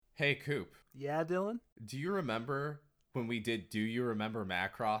Hey, Coop, Yeah, Dylan? do you remember when we did Do You Remember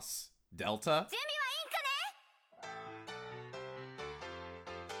Macross Delta?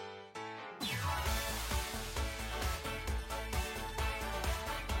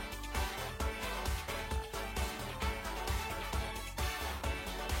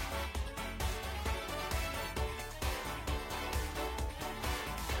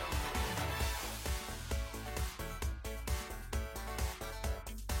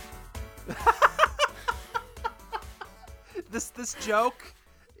 This joke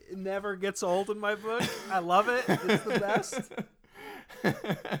never gets old in my book. I love it. It's the best.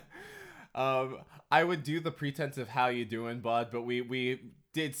 I would do the pretense of how you doing, bud, but we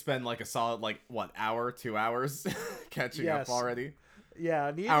did spend like a solid hour, 2 hours catching up Yes. already.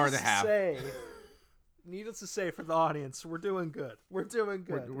 Yeah, Hour and a half. Needless to say for the audience, we're doing good. We're doing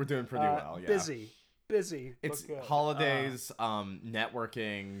good. We're doing pretty well, yeah. Busy, It's but good. holidays,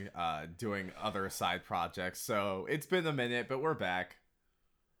 networking, doing other side projects. So it's been a minute, but we're back.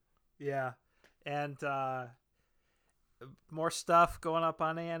 Yeah. And more stuff going up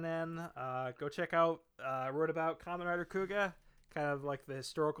on ANN. Go check out I wrote about Kamen Rider Kuga, kind of like the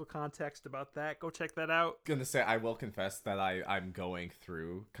historical context about that. Go check that out. Gonna say I will confess that I'm going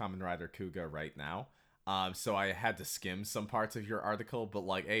through Kamen Rider Kuga right now. So I had to skim some parts of your article, but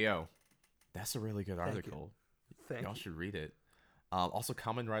like, ayo, that's a really good Thank article. Thank Y'all you. should read it. Also,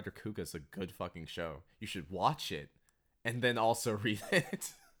 Kamen Rider Kuga is a good fucking show. You should watch it, and then also read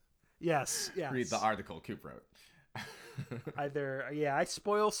it. Yes, yes. Read the article Coop wrote. I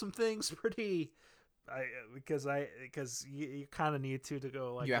spoil some things pretty because you kind of need to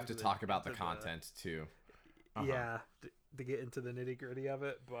go like You have to into talk about the into content too. Uh-huh. yeah to get into the nitty gritty of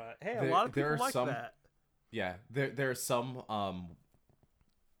it. But hey, a There, lot of there people are like some, that. yeah. There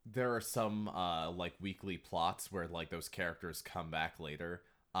are some like weekly plots where like those characters come back later.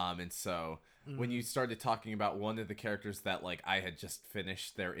 And so when you started talking about one of the characters that like I had just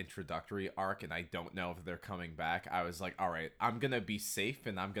finished their introductory arc and I don't know if they're coming back, I was like, all right, I'm gonna be safe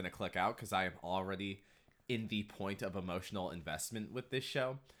and I'm gonna click out because I am already in the point of emotional investment with this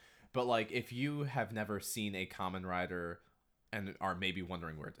show. But like if you have never seen a Kamen Rider and are maybe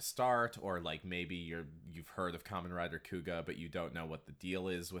wondering where to start, or like maybe you've heard of Kamen Rider Kuga but you don't know what the deal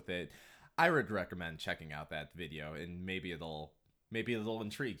is with it, I would recommend checking out that video and maybe it'll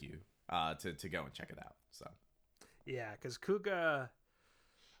intrigue you to go and check it out. So Yeah, because Kuga,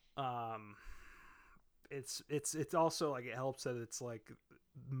 um, it's also like it helps that it's like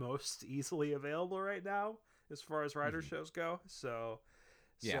most easily available right now as far as rider shows go.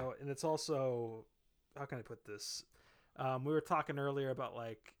 yeah. And it's also, how can I put this? We were talking earlier about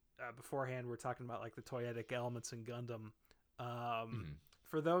like beforehand. We were talking about like the toyetic elements in Gundam. Mhm.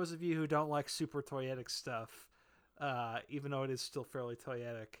 For those of you who don't like super toyetic stuff, even though it is still fairly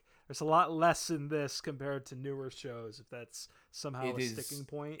toyetic, there's a lot less in this compared to newer shows. If that's somehow It a is sticking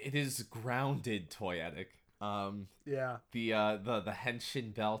point, it is grounded toyetic. yeah, The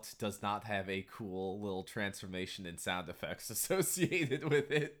henshin belt does not have a cool little transformation and sound effects associated with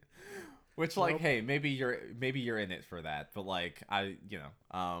it. Which like, nope. hey, maybe you're in it for that, but like I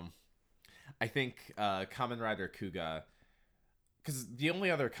think Kamen Rider Kuga, because the only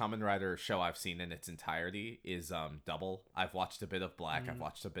other Kamen Rider show I've seen in its entirety is Double. I've watched a bit of Black, I've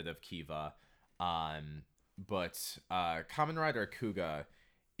watched a bit of Kiva, but Kamen Rider Kuga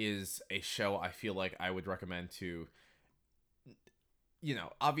is a show I feel like I would recommend to.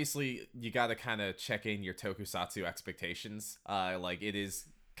 Obviously you got to kind of check in your tokusatsu expectations. Like it is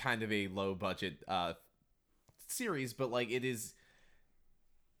kind of a low budget series, but like it is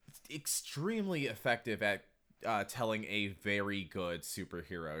extremely effective at telling a very good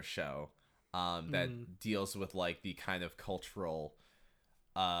superhero show that deals with like the kind of cultural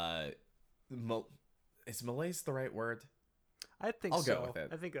uh is malaise the right word? I think I'll so. go with it.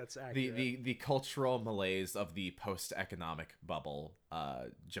 I think that's the accurate. the cultural malaise of the post-economic bubble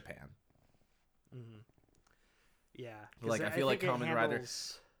Japan. Yeah, Like I feel like think it Kamen Rider.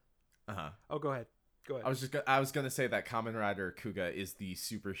 handles. Uh-huh. Oh, go ahead. Go ahead. I was gonna say that Kamen Rider Kuga is the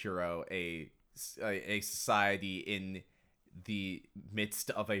superhero a society in the midst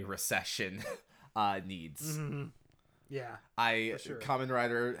of a recession needs. Yeah, I for sure. Kamen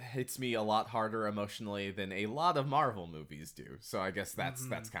Rider hits me a lot harder emotionally than a lot of Marvel movies do. So I guess that's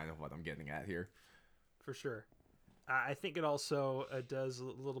kind of what I'm getting at here. For sure. I think it also does a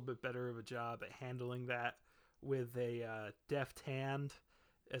little bit better of a job at handling that with a deft hand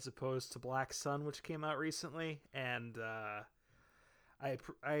as opposed to Black Sun, which came out recently. And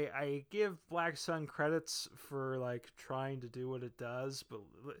I give Black Sun credits for like trying to do what it does, but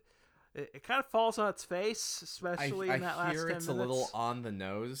it kind of falls on its face, especially in that last 10 minutes. I hear it's a little on the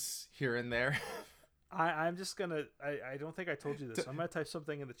nose here and there. I'm just gonna. I don't think I told you this. I'm gonna type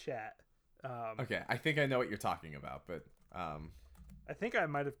something in the chat. Okay, I think I know what you're talking about, but I think I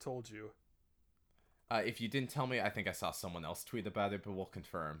might have told you. If you didn't tell me, I think I saw someone else tweet about it, but we'll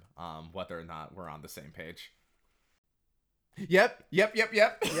confirm whether or not we're on the same page. Yep. Yep. Yep.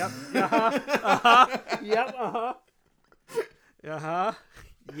 Yep.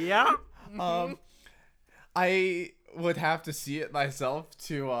 I would have to see it myself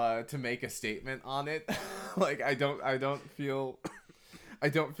to make a statement on it. Like I don't feel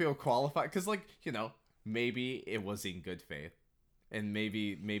qualified, because, like, you know, maybe it was in good faith, and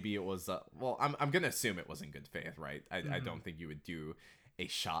maybe it was well, I'm gonna assume it was in good faith, right? I don't think you would do a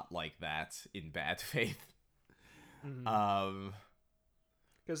shot like that in bad faith. Because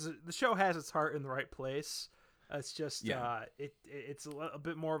the show has its heart in the right place. It's just it's a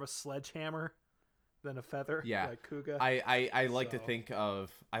bit more of a sledgehammer than a feather. Yeah, like Kuga. I like to think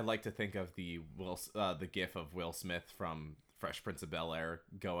of the gif of Will Smith from Fresh Prince of Bel-Air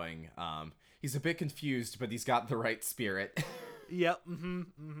going, he's a bit confused, but he's got the right spirit. Yep.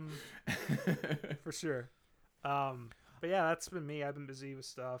 For sure. But yeah, that's been me. I've been busy with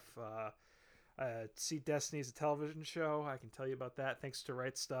stuff. See Destiny's a television show. I can tell you about that. Thanks to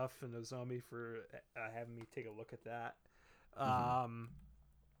Right Stuff and Nozomi for having me take a look at that.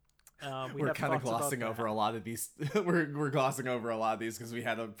 We're kind of glossing over a lot of these. we're glossing over a lot of these because we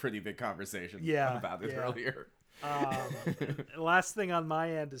had a pretty big conversation about it earlier. Last thing on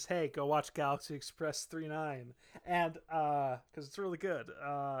my end is, hey, go watch Galaxy Express 39, and because it's really good,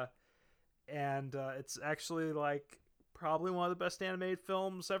 and it's actually like probably one of the best animated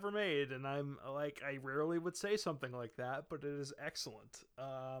films ever made, and I'm like, I rarely would say something like that, but it is excellent.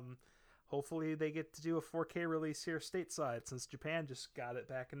 Hopefully they get to do a 4K release here stateside, since Japan just got it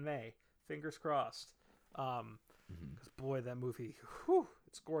back in May. Fingers crossed. Because boy, that movie,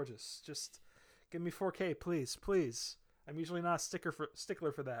 it's gorgeous. Just give me 4K, please. I'm usually not a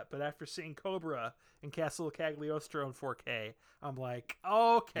stickler for that, but after seeing Cobra and Castle of Cagliostro in 4K, I'm like,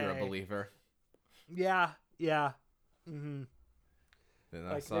 okay. You're a believer. Yeah. Then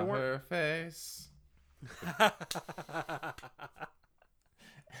I saw her face.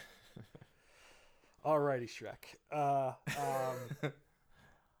 Alrighty, Shrek.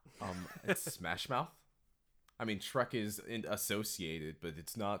 It's Smash Mouth. I mean, Shrek is associated, but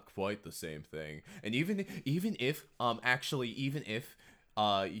it's not quite the same thing. And even if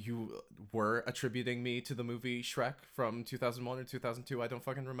you were attributing me to the movie Shrek from 2001 or 2002, I don't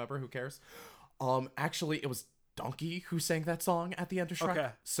fucking remember. Who cares? Actually, it was Donkey who sang that song at the end of Shrek. Okay.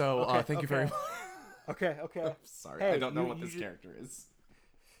 So thank you very much. Okay. I'm sorry, I don't know what this character is.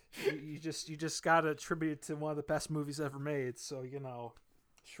 You just gotta attribute it to one of the best movies ever made. So, you know,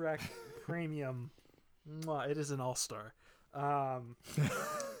 Shrek Premium. It is an all-star.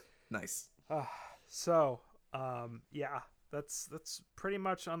 Nice. Yeah, that's pretty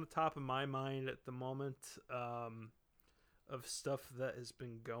much on the top of my mind at the moment, of stuff that has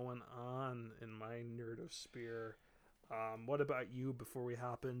been going on in my nerdosphere. What about you before we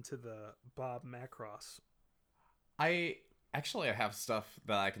hop into the Bob Macross? I have stuff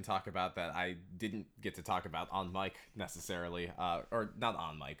that I can talk about that I didn't get to talk about on mic necessarily, or not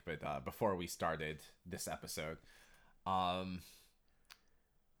on mic, but before we started this episode. So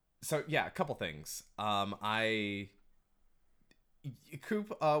yeah, a couple things.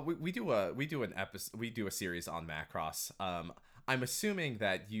 Coop, we do a series on Macross. I'm assuming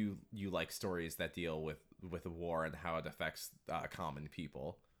that you like stories that deal with war and how it affects common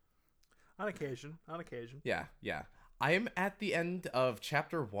people. On occasion. Yeah. I'm at the end of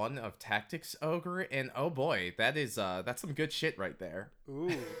chapter 1 of Tactics Ogre, and oh boy, that's some good shit right there.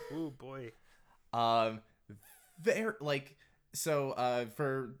 Ooh boy.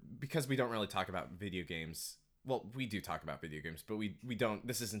 Because we don't really talk about video games. Well, we do talk about video games, but we don't.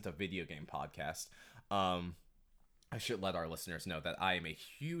 This isn't a video game podcast. I should let our listeners know that I am a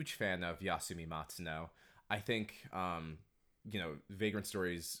huge fan of Yasumi Matsuno. I think Vagrant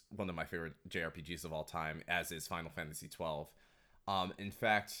Story is one of my favorite JRPGs of all time, as is Final Fantasy XII. In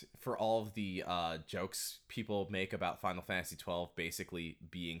fact, for all of the jokes people make about Final Fantasy XII basically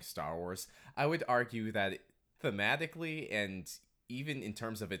being Star Wars, I would argue that thematically and even in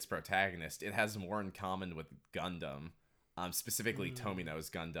terms of its protagonist, it has more in common with Gundam, specifically Tomino's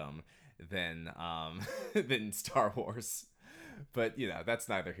Gundam, than Star Wars. But, that's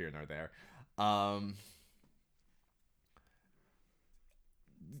neither here nor there.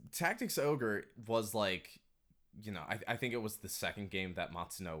 Tactics Ogre was like, I think it was the second game that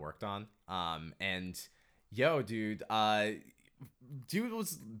Matsuno worked on. And yo, dude, dude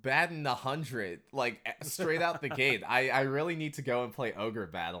was batting 100 like straight out the gate. I really need to go and play Ogre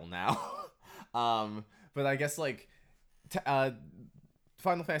Battle now. But I guess like t- uh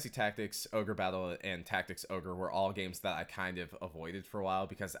Final Fantasy Tactics, Ogre Battle, and Tactics Ogre were all games that I kind of avoided for a while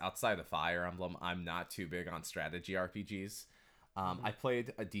because outside of Fire Emblem, I'm not too big on strategy RPGs. I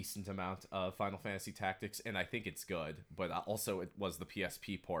played a decent amount of Final Fantasy Tactics, and I think it's good, but also it was the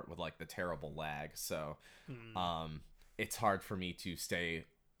PSP port with like the terrible lag, so it's hard for me to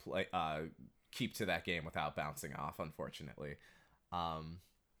keep to that game without bouncing off, unfortunately.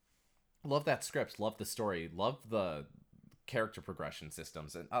 Love that script, love the story, love the character progression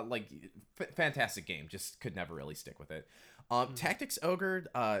systems, and fantastic game, just could never really stick with it. Tactics Ogre,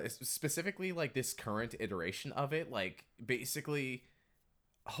 specifically like this current iteration of it, like basically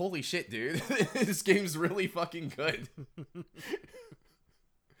holy shit, dude. This game's really fucking good.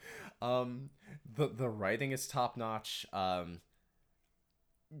 The writing is top notch.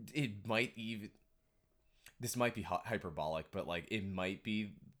 It might even, this might be hyperbolic, but like it might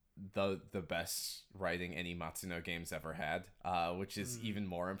be the best writing any Matsuno game's ever had, which is even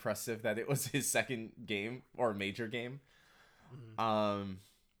more impressive that it was his second game or major game.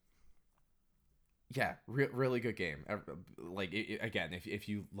 Yeah, really good game. Like again, if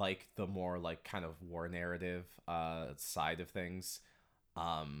you like the more like kind of war narrative side of things,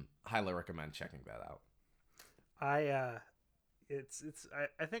 highly recommend checking that out. I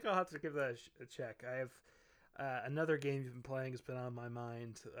think I'll have to give that a check. I have another game you've been playing has been on my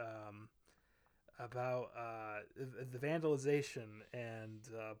mind, about the vandalization and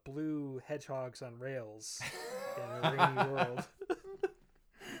blue hedgehogs on rails in a rainy world.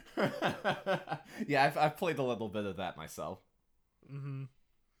 Yeah, I've played a little bit of that myself.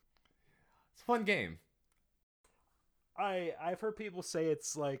 It's a fun game. I've heard people say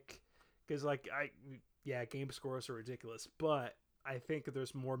it's like, because like game scores are ridiculous, but I think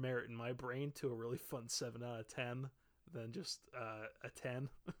there's more merit in my brain to a really fun 7 out of 10 than just a 10.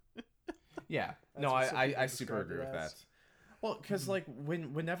 Yeah, no, I super agree with that. Well, because like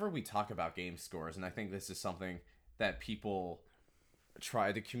whenever we talk about game scores, and I think this is something that people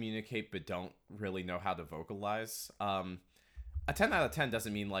try to communicate but don't really know how to vocalize. A 10 out of 10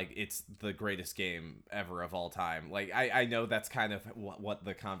 doesn't mean like it's the greatest game ever of all time. Like I know that's kind of what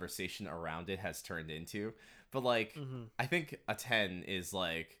the conversation around it has turned into, but like I think a 10 is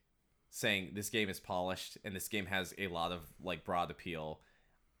like saying this game is polished and this game has a lot of like broad appeal,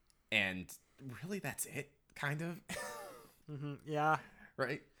 and really that's it, kind of. Yeah,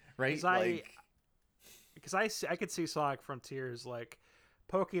 right because I could see Sonic Frontiers, like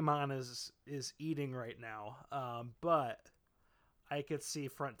Pokemon is eating right now, but I could see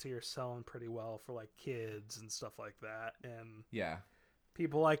Frontier selling pretty well for like kids and stuff like that, and yeah,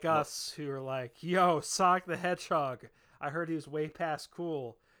 people like us who are like, yo, Sonic the Hedgehog, I heard he was way past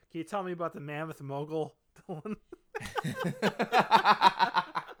cool. Can you tell me about the Mammoth Mogul?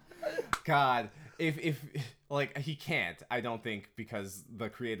 God, if like he can't, I don't think, because the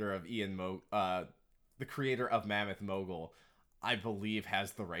creator of the creator of Mammoth Mogul, I believe,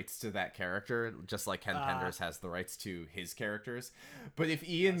 has the rights to that character, just like Ken Penders has the rights to his characters. But if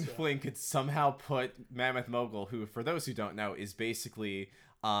Ian Flynn could somehow put Mammoth Mogul, who, for those who don't know, is basically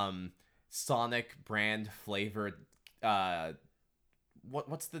Sonic brand flavored,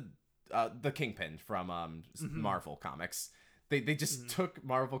 what's the Kingpin from Marvel Comics. They just took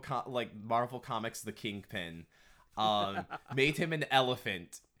Marvel Comics the Kingpin, made him an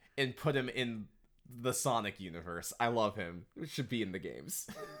elephant, and put him in the Sonic universe. I love him. It should be in the games.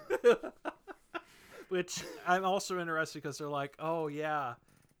 Which I'm also interested because they're like, oh yeah,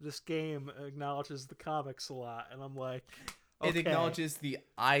 this game acknowledges the comics a lot, and I'm like, okay. It acknowledges the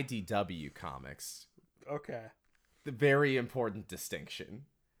IDW comics. Okay. The very important distinction.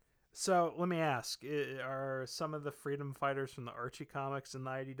 So let me ask: are some of the freedom fighters from the Archie comics in the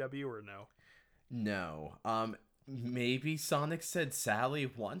IDW, or no? No. Maybe Sonic said Sally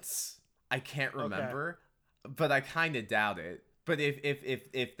once. I can't remember, but I kind of doubt it. But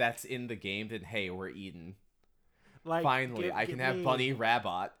if that's in the game, then hey, we're eating. Like, finally, I can have Bunny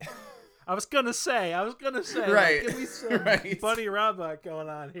Rabbit. I was gonna say, right? Like, give me some Bunny Rabbit going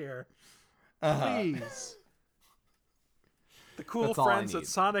on here, please. The cool friends that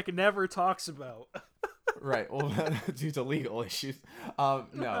Sonic never talks about. Right. Well, due to legal issues.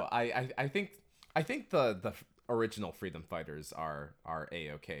 No, I think the original Freedom Fighters are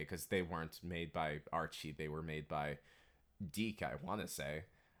A-okay, because they weren't made by Archie. They were made by Deke, I want to say.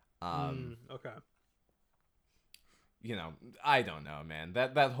 Okay. You know, I don't know, man.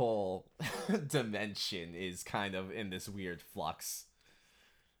 That whole dimension is kind of in this weird flux.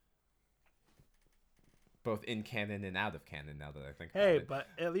 both in canon and out of canon. Now that I think Hey, about it.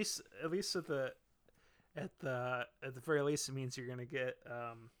 but at least at the very least, it means you're gonna get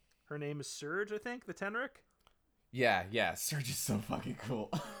her name is Surge, I think, the Tenric. Yeah, Surge is so fucking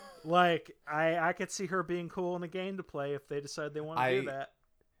cool. Like I could see her being cool in a game to play if they decide they want to do that.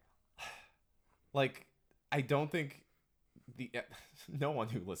 Like, I don't think no one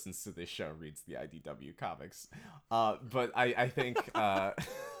who listens to this show reads the IDW comics, but I think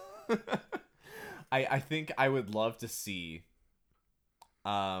I think I would love to see.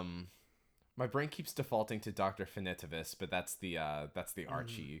 My brain keeps defaulting to Dr. Finitivis, but that's the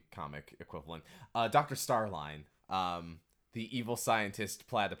Archie comic equivalent. Dr. Starline, the evil scientist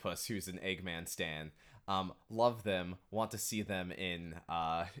platypus who's an Eggman stan. Love them. Want to see them in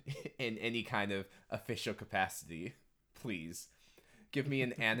in any kind of official capacity, please. Give me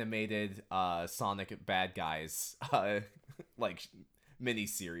an animated Sonic bad guys like mini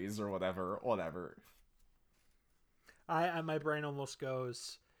series or whatever. My brain almost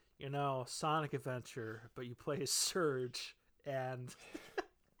goes, Sonic Adventure, but you play as Surge, and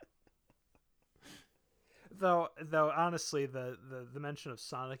though honestly, the mention of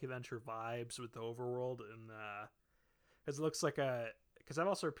Sonic Adventure vibes with the overworld and because it looks like because I've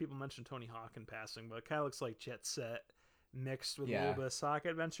also heard people mention Tony Hawk in passing, but it kind of looks like Jet Set mixed with a little bit of Sonic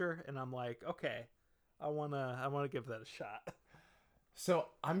Adventure, and I'm like, okay, I wanna give that a shot. So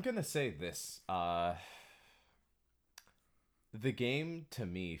I'm gonna say this. The game to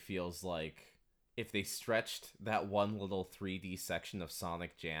me feels like if they stretched that one little 3D section of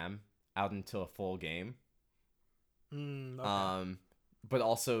Sonic Jam out into a full game, Okay. but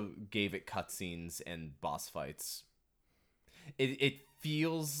also gave it cutscenes and boss fights. It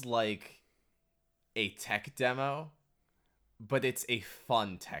feels like a tech demo, but it's a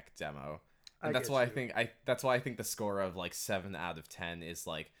fun tech demo. And that's why that's why I think the score of like 7 out of 10 is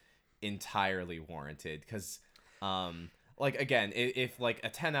like entirely warranted, cuz like again, if like a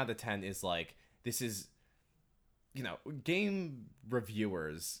 10 out of 10 is like, this is, game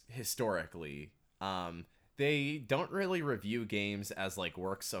reviewers historically, they don't really review games as like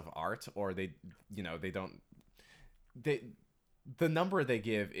works of art, or they don't, the number they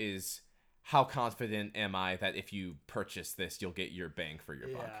give is how confident am I that if you purchase this you'll get your bang for your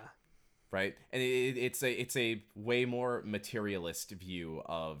buck, right? And it's a way more materialist view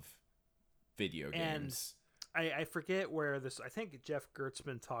of video games. I forget where this. I think Jeff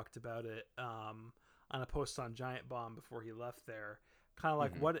Gertzman talked about it on a post on Giant Bomb before he left there. Kind of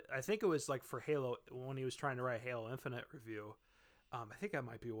like what I think it was like for Halo when he was trying to write Halo Infinite review. I think that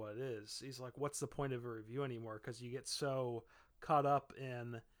might be what it is. He's like, what's the point of a review anymore? Because you get so caught up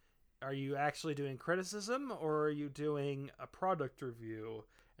in, are you actually doing criticism or are you doing a product review?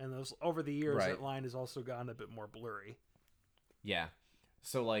 And those over the years, that line has also gotten a bit more blurry. Yeah.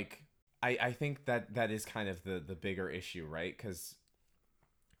 So like, I think that is kind of the bigger issue, right? Because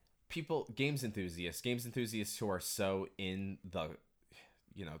games enthusiasts who are so in the,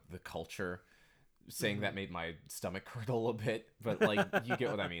 the culture, saying that made my stomach curdle a bit, but like, you get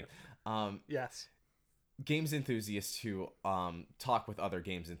what I mean. Yes. Games enthusiasts who talk with other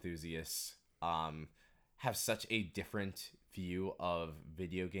games enthusiasts have such a different view of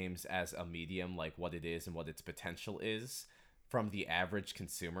video games as a medium, like what it is and what its potential is, from the average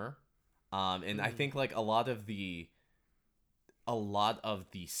consumer. And I think like a lot of the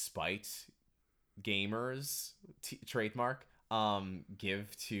spite gamers trademark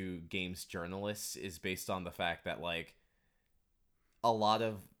give to games journalists is based on the fact that like a lot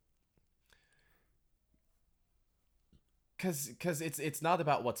of, because it's not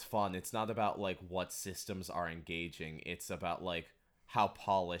about what's fun, it's not about like what systems are engaging, it's about like how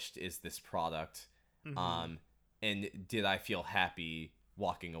polished is this product, and did I feel happy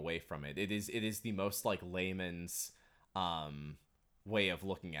walking away from it. It is the most like layman's way of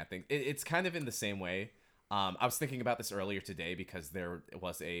looking at things. It's kind of in the same way. I was thinking about this earlier today because there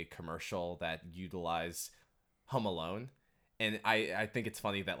was a commercial that utilized Home Alone, and I think it's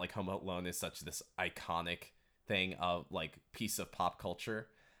funny that like Home Alone is such this iconic thing of like piece of pop culture,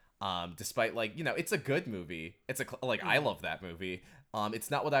 despite like, it's a good movie, it's I love that movie.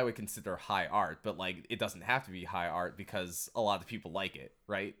 It's not what I would consider high art, but like it doesn't have to be high art because a lot of people like it,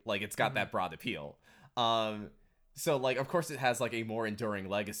 right? Like it's got that broad appeal. So like of course it has like a more enduring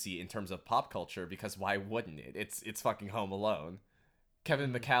legacy in terms of pop culture, because why wouldn't it? It's fucking Home Alone.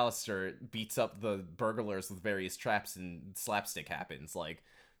 Kevin McAllister beats up the burglars with various traps and slapstick happens. Like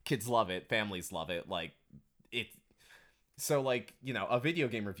kids love it, families love it. Like it. So like, a video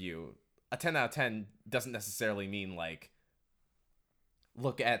game review, a 10 out of 10 doesn't necessarily mean like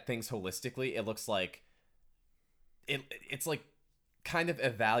look at things holistically. It looks like it's like kind of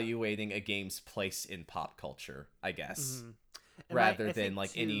evaluating a game's place in pop culture, I guess, Mhm. And rather I than think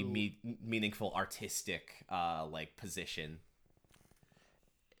like any too, meaningful artistic like position.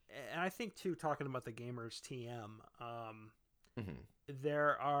 and I think too, talking about the gamers TM, Hmm.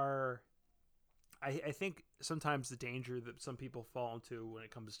 there are. I think sometimes the danger that some people fall into when it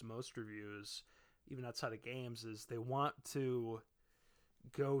comes to most reviews, even outside of games, is they want to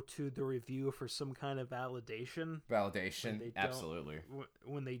go to the review for some kind of validation when Validation, they don't absolutely.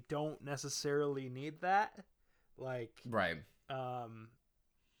 when they don't necessarily need that. Like, Right. um,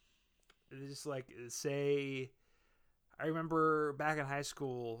 just like say, I remember back in high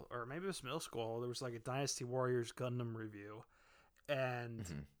school or maybe it was middle school, there was like a Dynasty Warriors Gundam review, and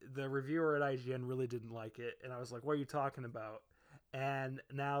Hmm. the reviewer at IGN really didn't like it, and I was like, "What are you talking about?" And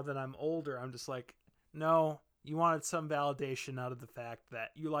now that I'm older, I'm just like, "No, you wanted some validation out of the fact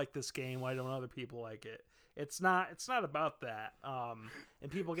that you like this game. Why don't other people like it?" It's not about that.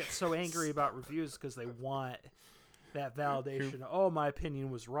 And people get so angry about reviews because they want that Coop. validation. Oh, my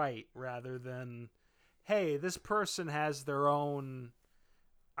opinion was right, rather than, hey, this person has their own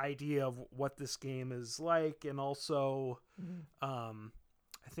idea of what this game is like, and also, um,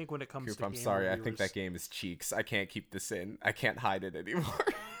 I think when it comes Coop, to I'm game sorry. I think that reviewers, game is cheeks. I can't keep this in. I can't hide it anymore.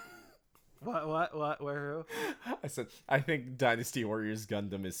 where, who? I said, I think Dynasty Warriors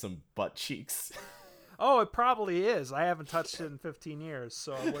Gundam is some butt cheeks. Oh, it probably is. I haven't touched it in 15 years,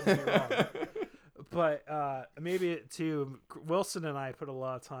 so I wouldn't be wrong. But maybe it too. Wilson and I put a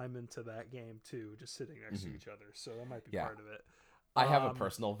lot of time into that game too, just sitting next to Hmm. each other, so that might be Yeah. part of it. I have a Um,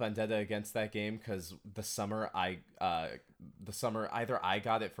 personal vendetta against that game because the summer either I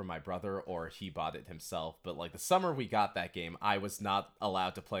got it from my brother or he bought it himself. But like the summer we got that game, I was not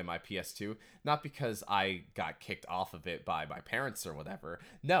allowed to play my PS2, not because I got kicked off of it by my parents or whatever.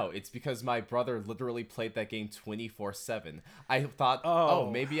 No, it's because my brother literally played that game 24/7. I thought, oh, oh,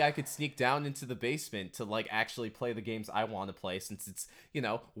 maybe I could sneak down into the basement to like actually play the games I want to play since it's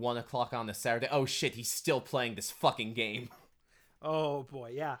 1 o'clock on a Saturday. Oh shit, he's still playing this fucking game. oh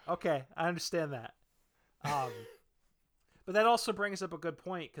boy, yeah, okay, I understand that. Um, but that also brings up a good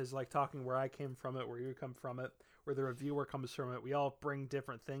point because, like, talking where I came from it, where you come from it, where the reviewer comes from it, we all bring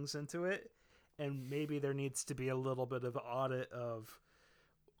different things into it, and maybe there needs to be a little bit of audit of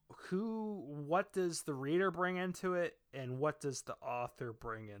what does the reader bring into it, and what does the author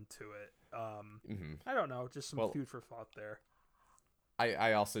bring into it. Hmm. I don't know, just some Well, food for thought there.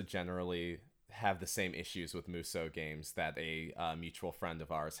 I also generally have the same issues with Muso games that a mutual friend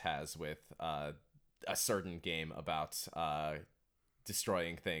of ours has with a certain game about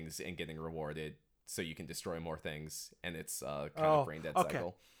destroying things and getting rewarded so you can destroy more things, and it's kind of Oh, brain dead okay,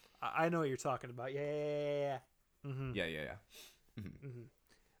 cycle. I know what you're talking about. Yeah, yeah, yeah, yeah. Mm-hmm. Yeah, yeah, yeah. Mm-hmm.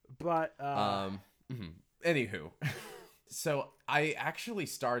 But Mhm. Anywho, so I actually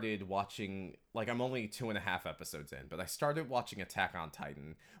started watching, like, I'm only 2.5 episodes in, but I started watching Attack on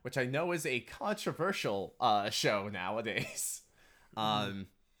Titan, which I know is a controversial show nowadays. mm-hmm. um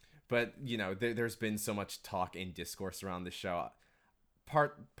but there's been so much talk and discourse around the show.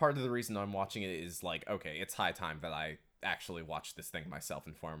 Part of the reason I'm watching it is like, okay, it's high time that I actually watch this thing myself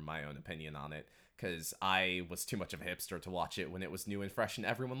and form my own opinion on it, because I was too much of a hipster to watch it when it was new and fresh and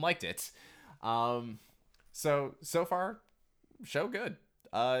everyone liked it. um so far, show good. It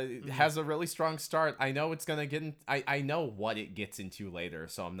Mm-hmm. has a really strong start. I know it's gonna get in, I know what it gets into later,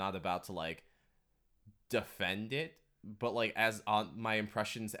 so I'm not about to like defend it, but like, as on my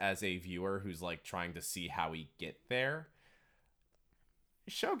impressions as a viewer who's like trying to see how we get there,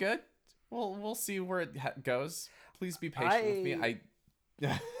 show good. We'll see where it goes. Please be patient with me. I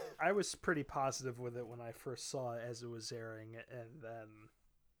I I was pretty positive with it when I first saw it as it was airing, and then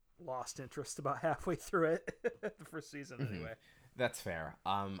lost interest about halfway through it. The first season, Mhm. anyway. That's fair.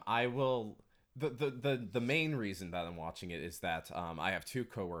 I will. The main reason that I'm watching it is that I have two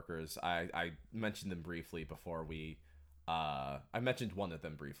coworkers. I mentioned them briefly before we I mentioned one of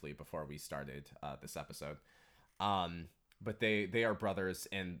them briefly before we started this episode. Um but they are brothers,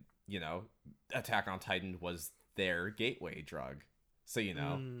 and Attack on Titan was their gateway drug. So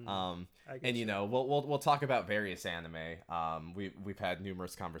Mm, I and get you. we'll talk about various anime. We've had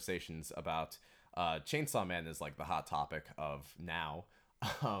numerous conversations about Chainsaw Man is like the hot topic of now.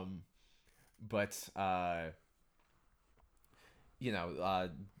 um but you know uh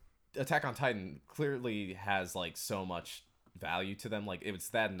Attack on Titan clearly has like so much value to them. Like, it's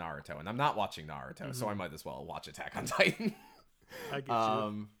that and Naruto, and I'm not watching Naruto, so I Mm-hmm. might as well watch Attack on Titan. I get you.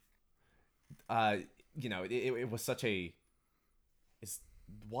 um uh it was such a, is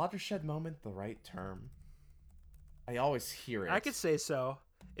watershed moment the right term? I always hear I it. could say so.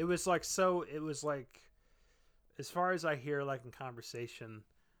 It was like as far as I hear, like in conversation,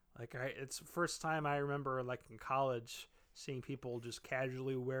 like it's the first time I remember, like in college, seeing people just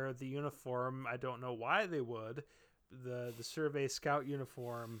casually wear the uniform. I don't know why they would, the Survey Scout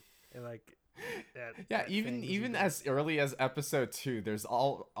uniform, and like yeah, even as early as episode 2, there's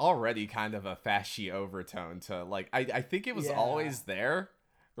already kind of a fashy overtone to, like, I think it was always there,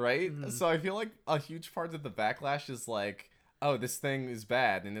 right? Mm-hmm. So I feel like a huge part of the backlash is like, oh, this thing is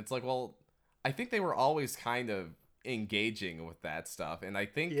bad, and it's like, well, I think they were always kind of engaging with that stuff, and I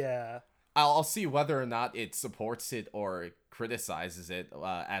think I'll see whether or not it supports it or criticizes it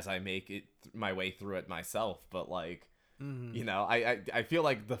as I make it my way through it myself. But like, you know, I feel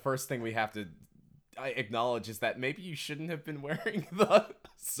like the first thing we have to acknowledge is that maybe you shouldn't have been wearing the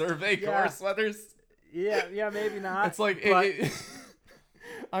Survey Corps sweaters. Yeah, maybe not. It's like, I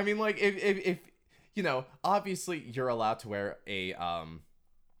mean, like, if you know, obviously you're allowed to wear a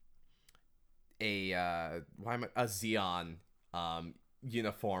Xeon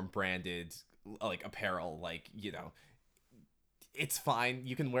uniform branded like apparel, like, you know, it's fine.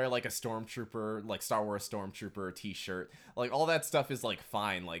 You can wear like a stormtrooper, like Star Wars stormtrooper t-shirt, like all that stuff is like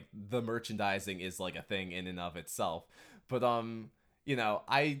fine. Like the merchandising is like a thing in and of itself. But you know,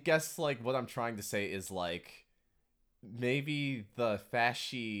 I guess like what I'm trying to say is like maybe the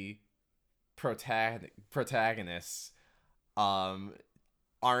fashy protagonists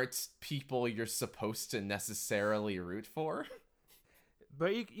aren't people you're supposed to necessarily root for.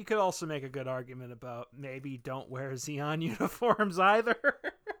 But you could also make a good argument about maybe don't wear Xeon uniforms either.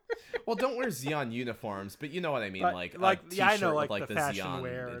 Well, don't wear Xeon uniforms, but you know what I mean, but, like a t-shirt I know, with like the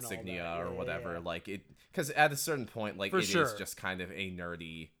Xeon insignia or whatever, like it, because at a certain point, like is just kind of a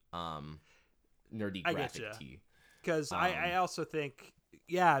nerdy graphic tee. Because I also think,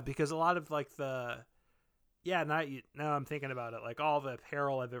 because a lot of like now I'm thinking about it, like all the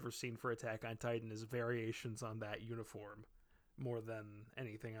apparel I've ever seen for Attack on Titan is variations on that uniform more than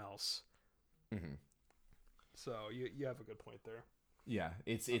anything else. Mm-hmm. So you have a good point there. Yeah,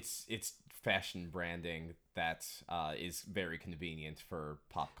 it's fashion branding that is very convenient for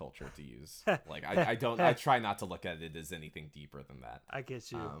pop culture to use. Like I try not to look at it as anything deeper than that. I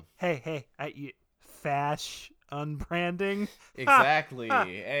get you. Hey, fash unbranding. Exactly.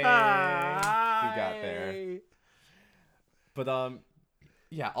 Hey, we got there. But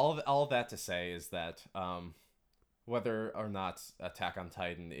yeah, all that to say is that whether or not Attack on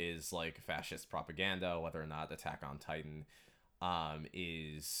Titan is like fascist propaganda, whether or not Attack on Titan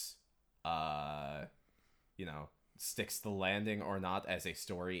is you know, sticks the landing or not as a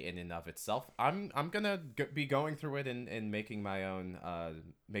story in and of itself, I'm gonna be going through it and making my own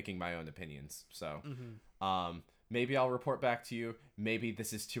opinions. So maybe I'll report back to you. Maybe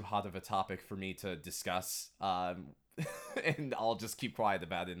this is too hot of a topic for me to discuss, and I'll just keep quiet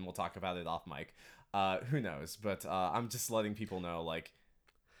about it and we'll talk about it off mic. Who knows? But I'm just letting people know, like,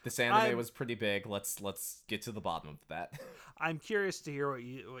 this anime was pretty big. Let's get to the bottom of that. I'm curious to hear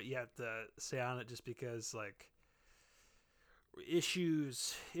what you have to say on it, just because, like,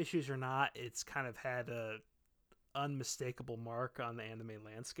 issues or not, it's kind of had a unmistakable mark on the anime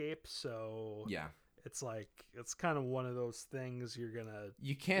landscape. So yeah, it's like it's kind of one of those things you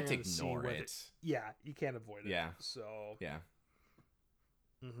can't ignore it. Yeah, you can't avoid it. Yeah. So yeah.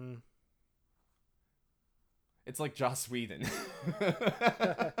 Mm-hmm. It's like Joss Whedon.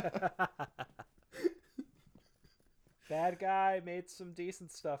 Bad guy made some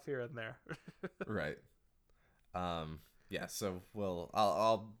decent stuff here and there. Right. Yeah, so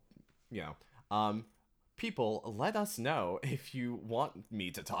I'll you know, people, let us know if you want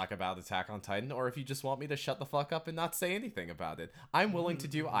me to talk about Attack on Titan or if you just want me to shut the fuck up and not say anything about it. I'm willing to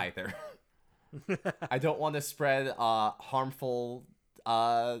do either. I don't want to spread harmful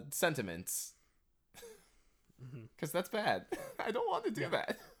sentiments. Because that's bad. I don't want to do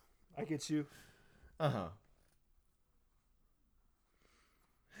that. I get you.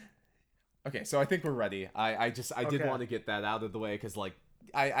 Okay, so I think we're ready. I did want to get that out of the way because, like,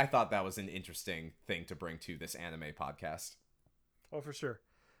 I thought that was an interesting thing to bring to this anime podcast. Oh, for sure.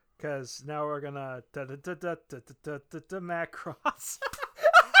 Because now we're gonna Macross.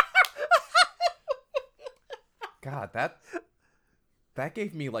 God, that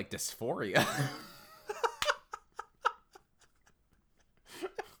gave me like dysphoria.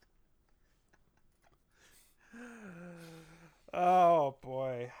 Oh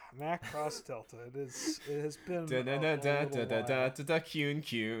boy, Macross Delta. It has been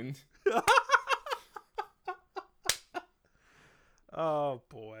Kyun. Oh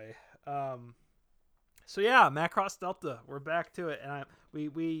boy. So yeah, Macross Delta. We're back to it, and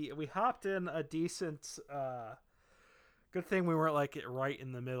we hopped in a decent. Good thing we weren't like right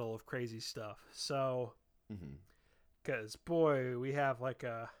in the middle of crazy stuff. So Because boy, we have like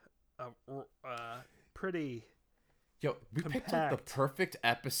a pretty Yo, we picked like the compact. perfect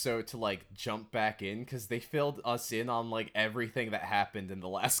episode to like jump back in because they filled us in on like everything that happened in the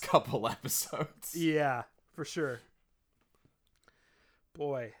last couple episodes. Yeah, for sure.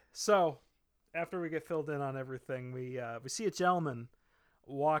 Boy, so after we get filled in on everything, we see a gentleman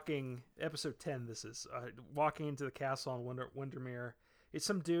walking. Episode 10. This is walking into the castle on Windermere. It's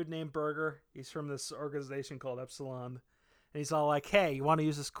some dude named Burger. He's from this organization called Epsilon, and he's all like, "Hey, you want to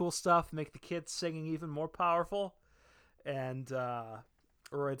use this cool stuff, make the kids singing even more powerful?" And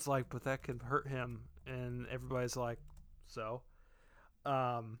Royd's like, "But that could hurt him," and everybody's like, "So."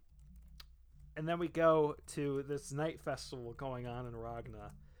 Um, and then we go to this night festival going on in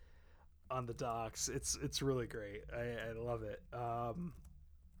Ragna on the docks. It's really great. I love it.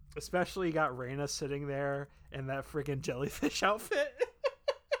 Especially you got Reyna sitting there in that freaking jellyfish outfit.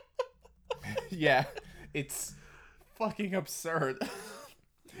 Yeah, it's fucking absurd.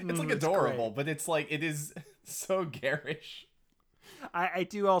 It's like adorable, but it's like it is so garish. I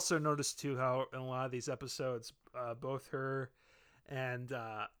do also notice too how in a lot of these episodes, both her and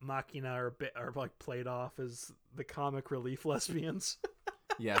Machina are like played off as the comic relief lesbians.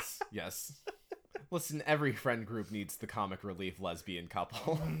 Yes, yes. Listen, every friend group needs the comic relief lesbian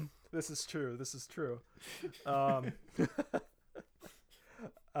couple. This is true. This is true. Um,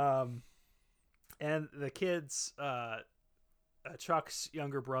 um, and the kids, Chuck's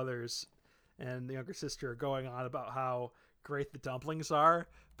younger brothers and the younger sister are going on about how great the dumplings are,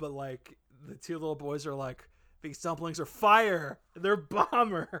 but like the two little boys are like, these dumplings are fire. They're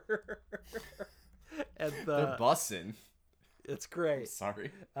bomber. And They're bussin'. It's great.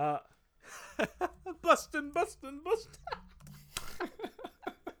 Sorry. Bustin'.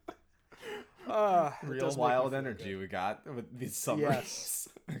 Real wild energy we got with these summaries. Yes.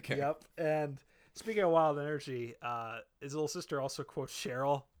 Okay. Yep. And speaking of wild energy, his little sister also quotes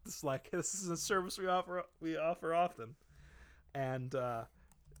Cheryl. It's like, this is a service we offer often. And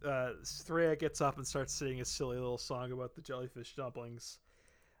Threa gets up and starts singing a silly little song about the jellyfish dumplings.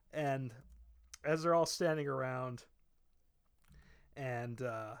 And as they're all standing around, and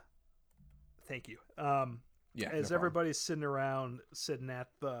thank you. Yeah. As No everybody's sitting at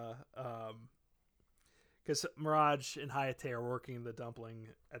the because Mirage and Hayate are working the dumpling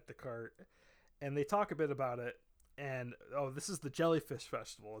at the cart, and they talk a bit about it. And this is the Jellyfish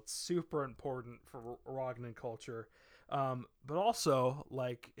Festival. It's super important for Ragnan culture, but also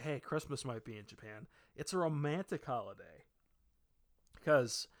like, hey, Christmas might be in Japan. It's a romantic holiday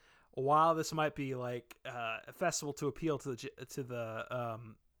because while this might be like a festival to appeal to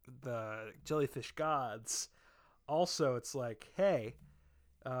the jellyfish gods, also it's like, hey,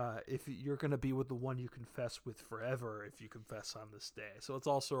 if you're gonna be with the one you confess with forever, if you confess on this day, so it's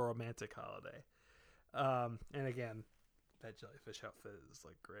also a romantic holiday. And again, that jellyfish outfit is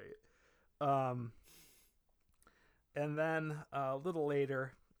like great. And then a little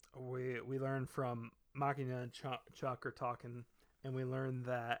later, we learn from Machina and Chuck are talking, and we learn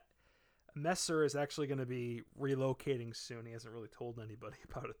that Messer is actually going to be relocating soon. He hasn't really told anybody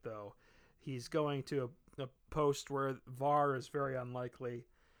about it, though. He's going to a post where Var is very unlikely,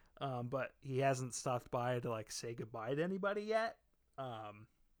 but he hasn't stopped by to like say goodbye to anybody yet.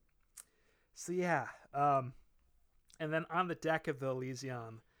 So yeah. And then on the deck of the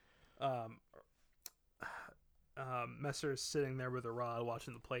Elysion, Messer is sitting there with a rod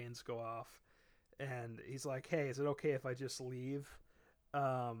watching the planes go off, and he's like, "Hey, is it okay if I just leave?"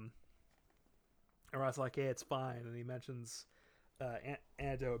 And Rod's like, "Hey, it's fine." And he mentions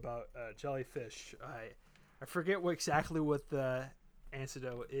antidote about jellyfish. I forget exactly what the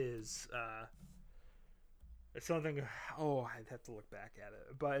antidote is. It's something. Oh, I'd have to look back at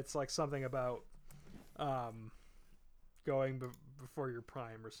it, but it's like something about going before your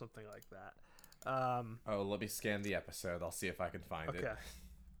prime or something like that. let me scan the episode. I'll see if I can find it. Okay,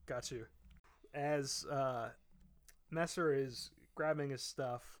 got you. As Messer is grabbing his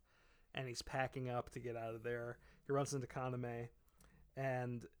stuff and he's packing up to get out of there, he runs into Kaname,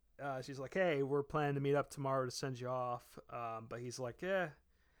 and she's like, "Hey, we're planning to meet up tomorrow to send you off." But he's like, "Yeah,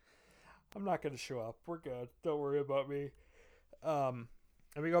 I'm not going to show up. We're good. Don't worry about me." And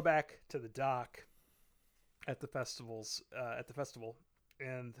we go back to the dock at the festival,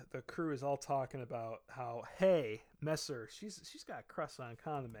 and the crew is all talking about how, hey, Messer, she's got a crush on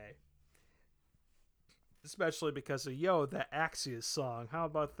Kaname, especially because of that Axios song. How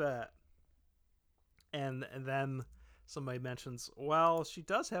about that? And then somebody mentions, well, she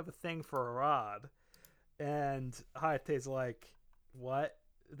does have a thing for a rod, and Hayate's like, what?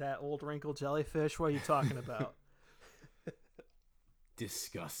 That old wrinkled jellyfish? What are you talking about?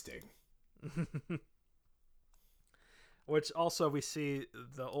 Disgusting. Which also we see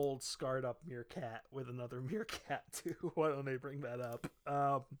the old scarred up meerkat with another meerkat too. Why don't they bring that up?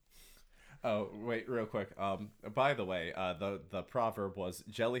 Oh, wait, real quick. By the way, the proverb was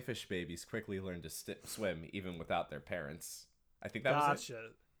jellyfish babies quickly learn to swim even without their parents. I think that was it. Gotcha.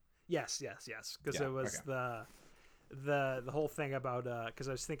 Yes. Because Yeah, it was okay. the whole thing about because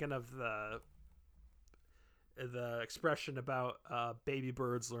I was thinking of the expression about baby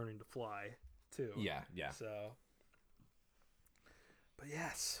birds learning to fly too. Yeah, yeah. So, but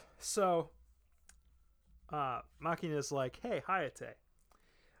yes. So, Makina is like, "Hey, Hayate,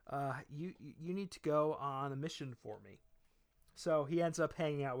 you need to go on a mission for me." So he ends up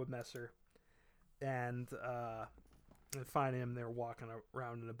hanging out with Messer and finding him there walking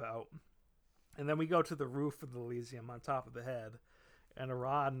around and about. And then we go to the roof of the Elysium on top of the head, and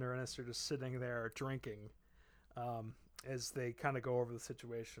Arad and Ernest are just sitting there drinking as they kind of go over the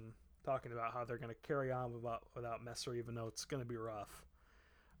situation, talking about how they're going to carry on without Messer, even though it's going to be rough.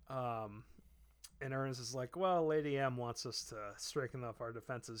 And Ernest is like, well, Lady M wants us to strengthen up our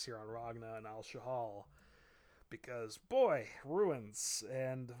defenses here on Ragna and Al Shahal because, boy, ruins.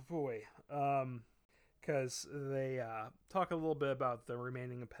 And, boy, because they talk a little bit about the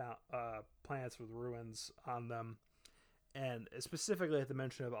remaining planets with ruins on them. And specifically at the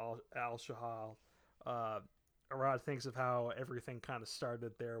mention of Al Shahal, Arad thinks of how everything kind of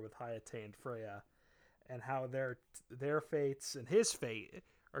started there with Hayate and Freya, and how their fates and his fate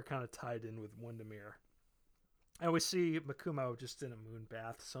are kind of tied in with Windermere. And we see Makumo just in a moon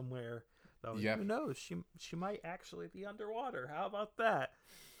bath somewhere. Though Yep. who knows? She might actually be underwater. How about that?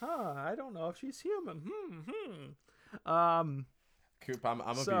 Huh? I don't know if she's human. Coop, I'm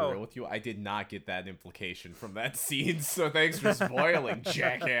gonna be So real with you. I did not get that implication from that scene, so thanks for spoiling,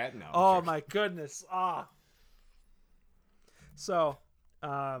 jackhat. No, I'm oh joking. my goodness. So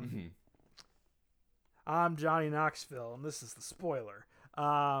Mhm. I'm Johnny Knoxville, and this is the spoiler.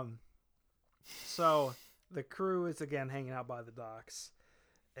 So the crew is again hanging out by the docks,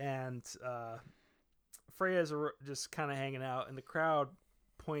 and Freya's just kind of hanging out, and the crowd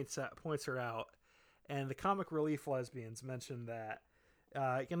points her out, and the comic relief lesbians mention that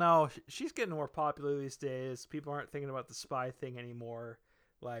she's getting more popular these days. People aren't thinking about the spy thing anymore.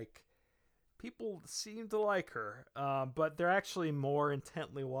 Like, people seem to like her, but they're actually more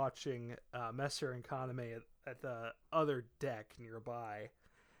intently watching Messer and Kaname at the other deck nearby.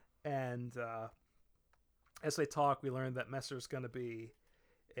 And as they talk, we learn that Messer's going to be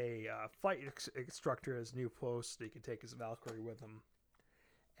a flight instructor at his new post, so he can take his Valkyrie with him.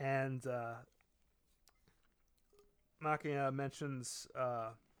 And Makina mentions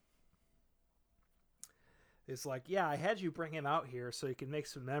it's like, yeah, I had you bring him out here so he can make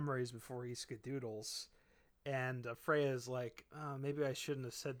some memories before he skadoodles. And Freya is like, oh, maybe I shouldn't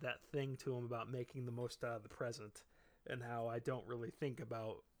have said that thing to him about making the most out of the present, and how I don't really think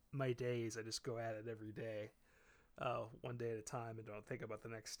about my days. I just go at it every day, one day at a time, and don't think about the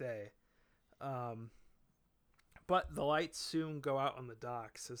next day. But the lights soon go out on the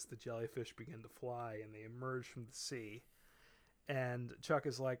docks as the jellyfish begin to fly and they emerge from the sea. And Chuck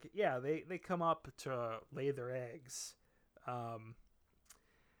is like, yeah, they come up to lay their eggs.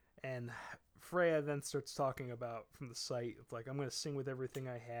 And Freya then starts talking about from the site, like, I'm going to sing with everything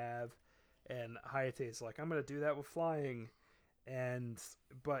I have. And Hayate is like, I'm going to do that with flying.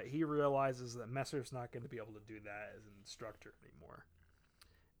 But he realizes that Messer's not going to be able to do that as an instructor anymore.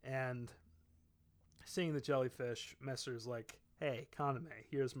 And seeing the jellyfish, Messer's like, hey, Kaname,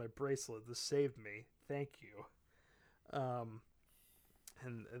 here's my bracelet. This saved me. Thank you.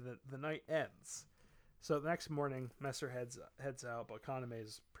 And the night ends. So the next morning, Messer heads out, but Kaname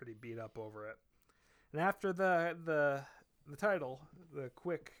is pretty beat up over it. And after the title, the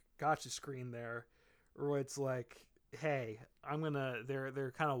quick gotcha screen there, Royd's like, hey,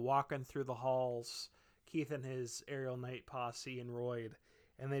 they're kind of walking through the halls, Keith and his aerial knight posse and Royd,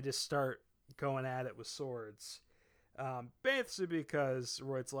 and they just start going at it with swords. Basically because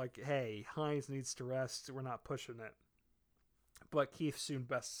Royd's like, hey, Hines needs to rest, we're not pushing it. But Keith soon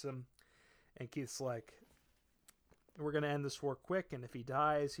bests him, and Keith's like, we're going to end this war quick, and if he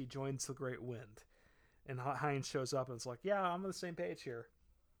dies, he joins the Great Wind. And Hines shows up and it's like, yeah, I'm on the same page here.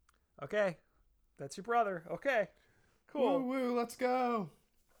 Okay, that's your brother. Okay, cool. Woo woo, let's go.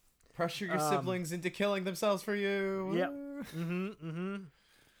 Pressure your siblings into killing themselves for you. Yep. Yeah.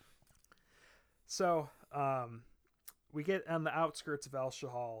 So, we get on the outskirts of Al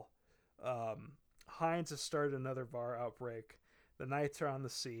Shahal. Hines has started another VAR outbreak. The Knights are on the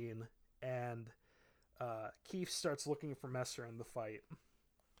scene, and Keith starts looking for Messer in the fight.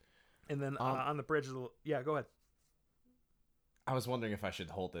 And then on the bridge of the... Yeah, go ahead. I was wondering if I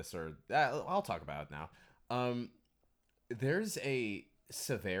should hold this or... I'll talk about it now. there's a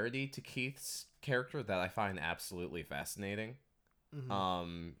severity to Keith's character that I find absolutely fascinating.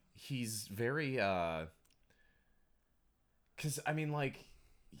 He's very because I mean, like,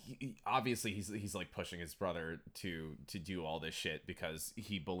 obviously he's like pushing his brother to do all this shit because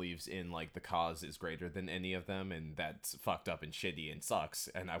he believes in like the cause is greater than any of them, and that's fucked up and shitty and sucks.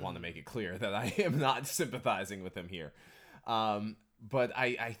 And I want to make it clear that I am not sympathizing with him here. But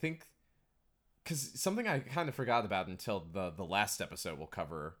I think because something I kind of forgot about until the last episode we'll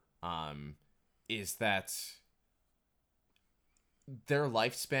cover is that their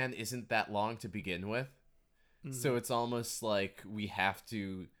lifespan isn't that long to begin with. So it's almost like we have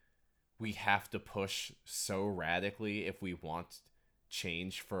to push so radically if we want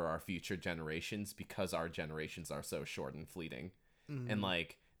change for our future generations, because our generations are so short and fleeting. And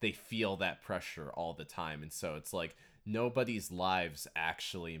like they feel that pressure all the time, and so it's like nobody's lives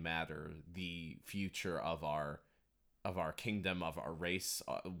actually matter. The future of our kingdom, of our race,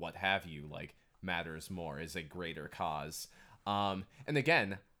 what have you, like matters more, is a greater cause. And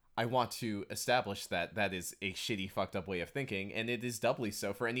again, I want to establish that that is a shitty, fucked up way of thinking, and it is doubly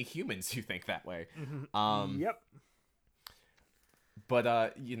so for any humans who think that way. Yep.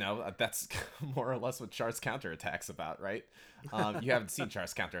 But you know, that's more or less what Char's counterattack's about, right? You haven't seen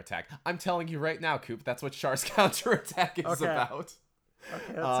Char's counterattack. I'm telling you right now, Coop, that's what Char's counterattack is about.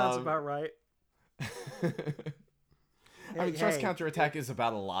 Okay, that sounds about right. I mean, Char's counterattack is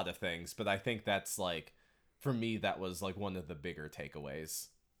about a lot of things, but I think that's like, for me, that was like one of the bigger takeaways.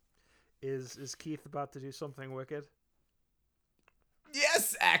 Is Keith about to do something wicked?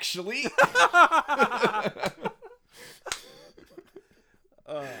 Yes, actually.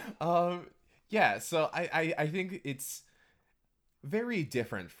 Yeah, so I think it's very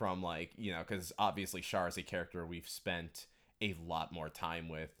different from, like, you know, because obviously Char is a character we've spent a lot more time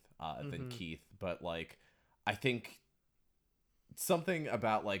with than Keith, but like I think something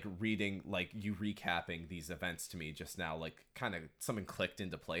about like reading, like you recapping these events to me just now, like kind of something clicked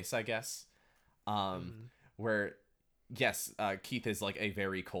into place, I guess. Where yes, Keith is like a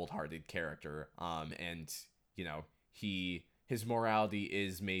very cold-hearted character, and you know, his morality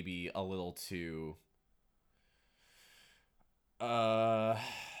is maybe a little too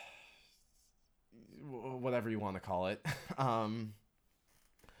whatever you want to call it.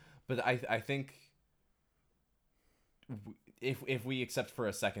 But I think if we accept for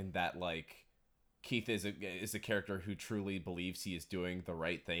a second that like Keith is a character who truly believes he is doing the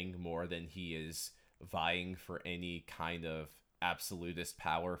right thing more than he is vying for any kind of absolutist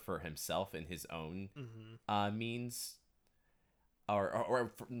power for himself in his own means,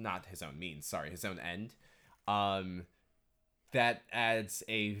 or not his own means, sorry, his own end, that adds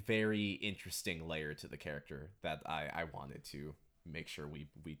a very interesting layer to the character that I wanted to make sure we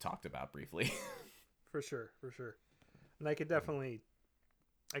talked about briefly. For sure. And I can definitely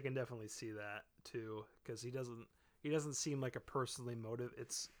see that too, because he doesn't seem like a personally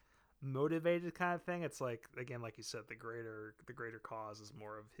motivated kind of thing. It's like, again, like you said, the greater cause is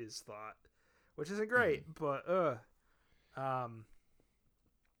more of his thought, which isn't great. But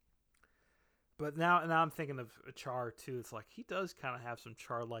now I'm thinking of Char too. It's like he does kind of have some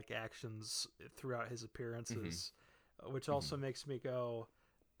Char-like actions throughout his appearances, which also makes me go,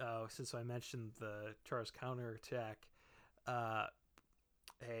 since I mentioned the Char's counterattack,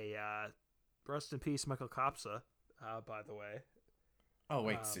 hey, rest in peace, Michael Kopsa, by the way. Oh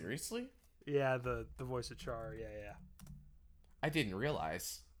wait, seriously? Yeah, the voice of Char. Yeah. I didn't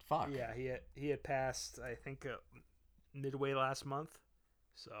realize. Fuck. Yeah, he had passed, I think, midway last month.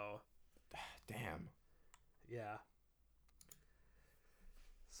 So. Damn. Yeah.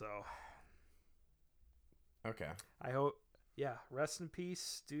 So. Okay. I hope. Yeah, rest in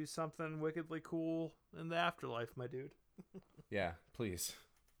peace. Do something wickedly cool in the afterlife, my dude. Yeah, please.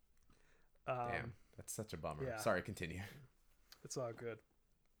 Damn, that's such a bummer. Yeah. Sorry, continue. It's all good.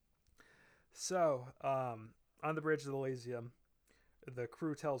 So, on the bridge of Elysium, the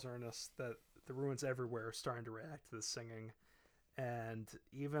crew tells Ernest that the ruins everywhere are starting to react to the singing, and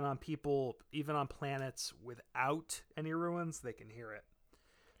even on planets without any ruins, they can hear it.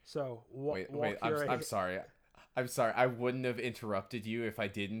 So, wait, I'm sorry. I'm sorry. I wouldn't have interrupted you if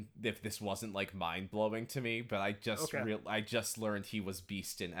this wasn't like mind blowing to me. But I just learned he was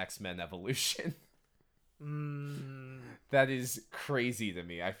Beast in X-Men Evolution. That is crazy to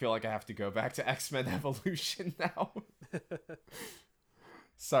me. I feel like I have to go back to X-Men Evolution now.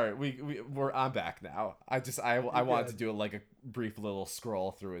 Sorry, I'm back now. I wanted to do like a brief little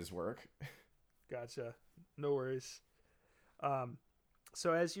scroll through his work. Gotcha. No worries.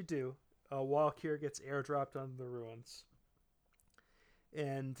 So as you do, Walkure gets airdropped on the ruins,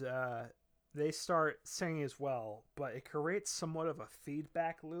 and they start singing as well, but it creates somewhat of a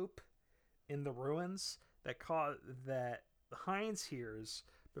feedback loop in the ruins that Heinz hears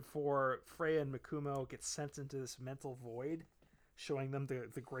before Freya and Makumo get sent into this mental void, showing them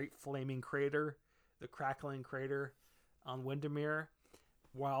the great flaming crater, the crackling crater on Windermere,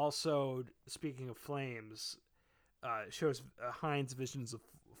 while also, speaking of flames, shows Heinz visions of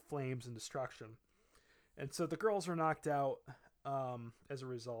flames and destruction. And so the girls are knocked out as a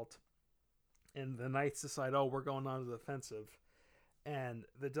result, and the knights decide, oh, we're going on to the offensive. And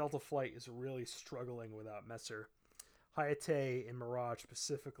the Delta Flight is really struggling without Messer, Hayate, and Mirage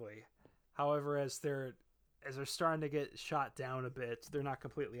specifically. However, as they're starting to get shot down a bit, they're not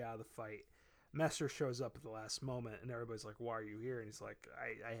completely out of the fight. Messer shows up at the last moment, and everybody's like, why are you here? And he's like,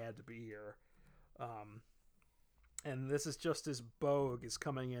 I had to be here. And this is just as Bogue is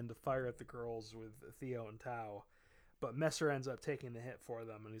coming in to fire at the girls with Theo and Tao. But Messer ends up taking the hit for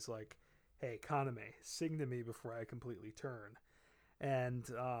them, and he's like, hey, Kaname, sing to me before I completely turn. And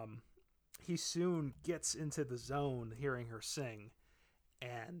he soon gets into the zone hearing her sing,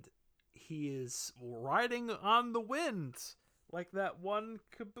 and he is riding on the wind like that one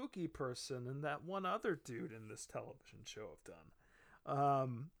Kabuki person and that one other dude in this television show have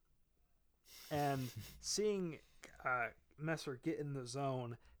done. And seeing Messer get in the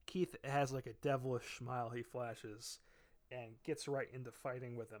zone, Keith has like a devilish smile he flashes and gets right into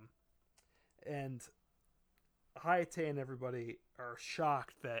fighting with him. And Hayate and everybody are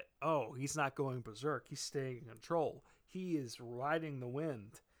shocked that, oh, he's not going berserk. He's staying in control. He is riding the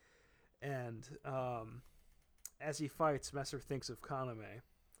wind. And as he fights, Messer thinks of Kaname.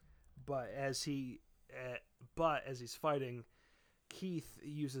 But as he's fighting, Keith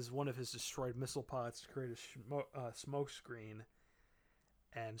uses one of his destroyed missile pods to create a smoke screen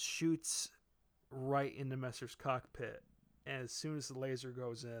and shoots right into Messer's cockpit. And as soon as the laser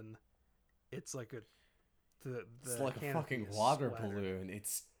goes in, it's like it's like a fucking water balloon.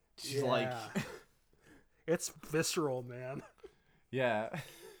 It's just like it's visceral, man. Yeah.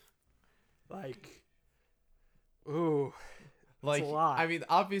 Like, ooh. Like, a lot. I mean,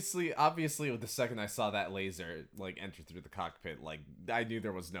 obviously, with the second I saw that laser like enter through the cockpit, like I knew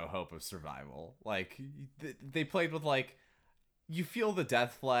there was no hope of survival. Like they played with like, you feel the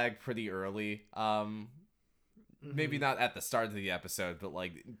death flag pretty early. Maybe not at the start of the episode, but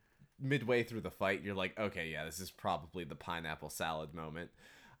like midway through the fight, you're like, okay, yeah, this is probably the pineapple salad moment.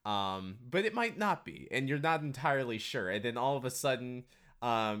 But it might not be, and you're not entirely sure. And then all of a sudden,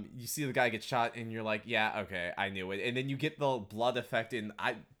 you see the guy get shot, and you're like, yeah, okay, I knew it. And then you get the blood effect, and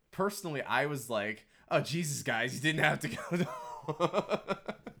I was like, oh, Jesus, guys, you didn't have to go.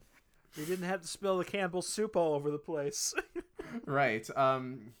 You didn't have to spill the Campbell's soup all over the place. Right.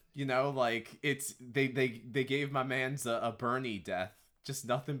 You know, like it's they gave my man's a Bernie death. Just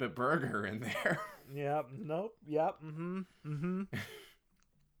nothing but burger in there. Yep. Nope. Yep.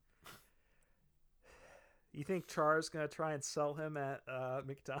 You think Char's gonna try and sell him at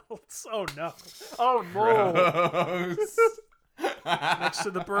McDonald's? Oh no! Oh no! Next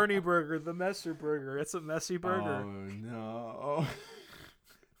to the Bernie burger, the Messer burger. It's a messy burger. Oh no!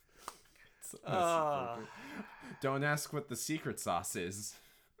 It's a messy burger. Don't ask what the secret sauce is.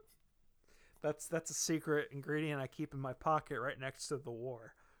 That's a secret ingredient I keep in my pocket right next to the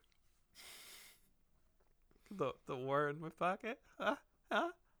war. The war in my pocket? Huh?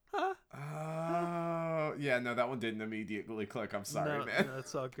 Yeah, no, that one didn't immediately click. I'm sorry, man. No,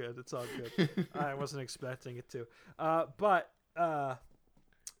 it's all good. It's all good. I wasn't expecting it to. But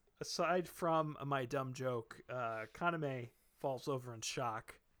aside from my dumb joke, Kaname falls over in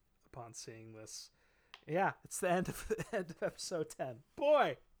shock upon seeing this. Yeah, it's the end of episode 10.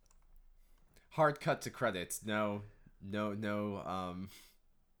 Boy. Hard cut to credits. No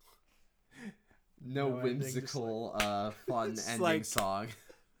whimsical fun ending like, song.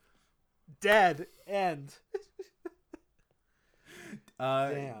 Dead end.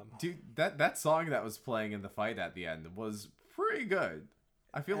 Damn. Dude, that song that was playing in the fight at the end was pretty good.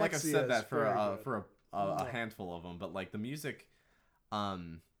 I feel like I've said that for a handful of them, but like the music,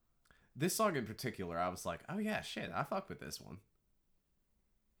 this song in particular, I was like, oh yeah, shit, I fuck with this one.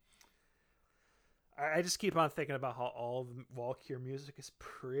 I just keep on thinking about how all the Valkyr music is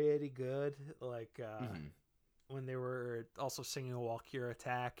pretty good. Like when they were also singing a Valkyr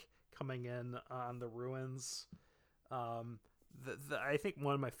attack coming in on the ruins. I think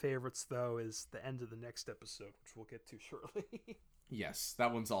one of my favorites, though, is the end of the next episode, which we'll get to shortly. Yes,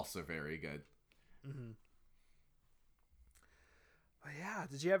 that one's also very good. Mm-hmm. Yeah,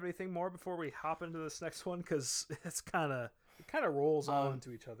 did you have anything more before we hop into this next one? Because it kind of rolls all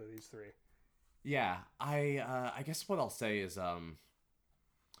into each other, these three. Yeah, I guess what I'll say is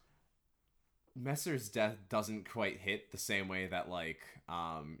Messer's death doesn't quite hit the same way that like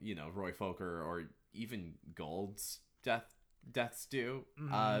Roy Fokker or even Gold's deaths do.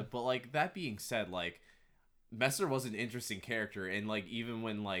 But like that being said, like Messer was an interesting character, and like even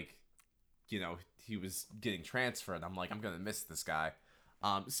when like he was getting transferred, I'm like, I'm gonna miss this guy.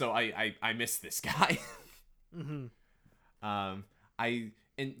 So I miss this guy. Mm-hmm. I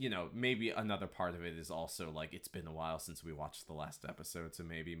and maybe another part of it is also like it's been a while since we watched the last episode, so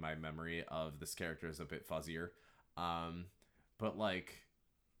maybe my memory of this character is a bit fuzzier. But like,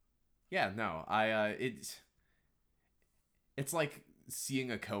 yeah, no, it's like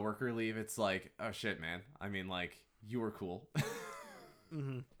seeing a coworker leave. It's like, oh shit, man. I mean, like you were cool.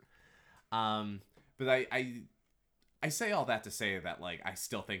 Mm-hmm. But I say all that to say that like I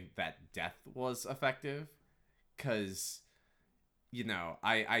still think that death was effective, because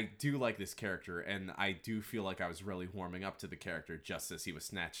I do like this character, and I do feel like I was really warming up to the character just as he was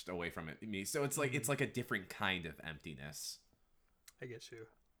snatched away from me. So it's like it's like a different kind of emptiness. I get you.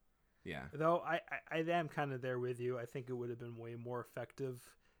 Yeah. Though I am kind of there with you. I think it would have been way more effective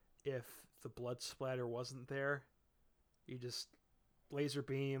if the blood splatter wasn't there. You just laser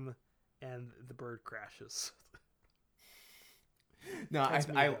beam and the bird crashes. No,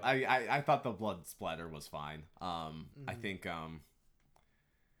 I thought the blood splatter was fine. I think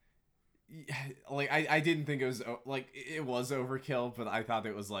like I didn't think it was like it was overkill, but I thought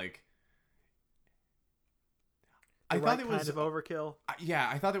it was like I thought it was kind of overkill. Yeah,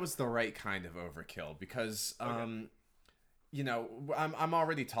 I thought it was the right kind of overkill because I'm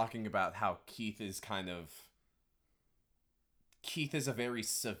already talking about how Keith is a very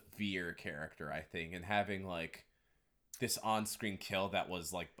severe character, I think, and having like this on-screen kill that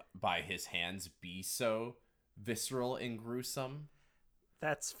was like by his hands be so visceral and gruesome.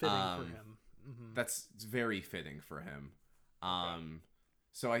 That's fitting for him. Mm-hmm. That's very fitting for him.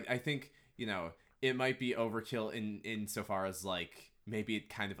 So I think, it might be overkill in so far as like maybe it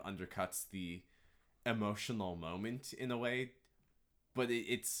kind of undercuts the emotional moment in a way, but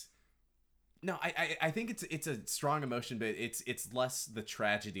it's no, I think it's a strong emotion, but it's less the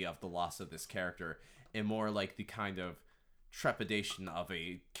tragedy of the loss of this character and more like the kind of trepidation of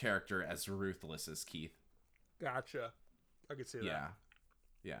a character as ruthless as Keith. Gotcha. I could see that.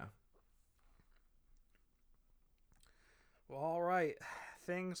 Yeah. Well, all right.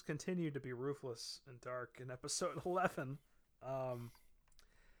 Things continue to be ruthless and dark in episode 11.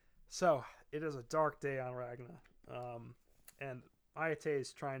 So it is a dark day on Ragna. And Ayate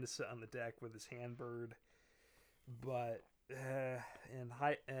is trying to sit on the deck with his handbird, but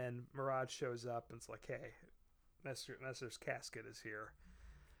and Mirage shows up and it's like, hey, Messer's casket is here.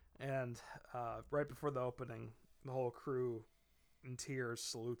 And right before the opening, the whole crew in tears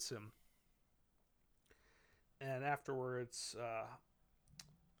salutes him. And afterwards,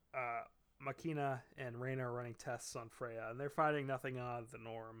 Makina and Reina are running tests on Freya, and they're finding nothing out of the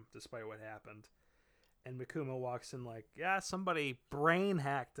norm despite what happened. And Mikuma walks in like, yeah, somebody brain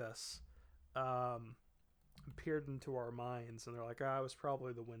hacked us, peered into our minds, and they're like, it was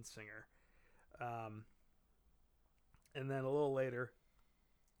probably the Windsinger. And then a little later,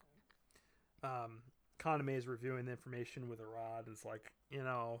 Kaname is reviewing the information with Arad, and it's like,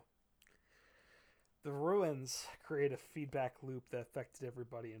 the ruins create a feedback loop that affected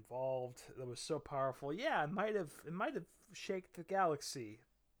everybody involved. That was so powerful. Yeah, it might have shaken the galaxy.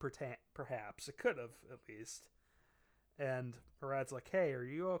 Perhaps it could have, at least. And Arad's like, "Hey, are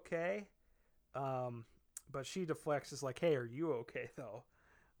you okay?" But she deflects, is like, "Hey, are you okay though?"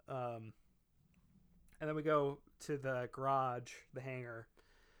 And then we go to the garage, the hangar,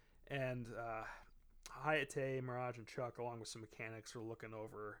 and Hayate, Mirage, and Chuck, along with some mechanics, are looking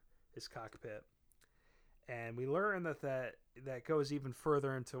over his cockpit. And we learn that goes even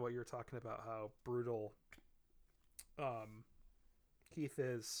further into what you're talking about, how brutal Keith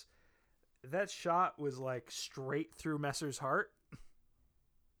is. That shot was like straight through Messer's heart.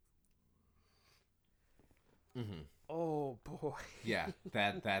 Mm-hmm. Oh boy. Yeah,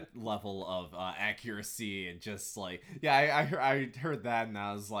 that level of accuracy and just like, yeah, I heard that and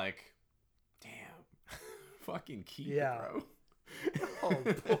I was like, damn, fucking Keith, bro. Oh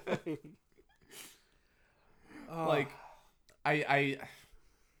boy. Like,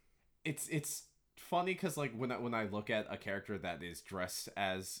 it's funny because like when I look at a character that is dressed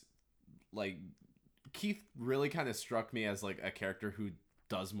as like Keith, really kind of struck me as like a character who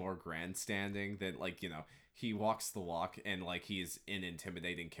does more grandstanding than like he walks the walk and like he's an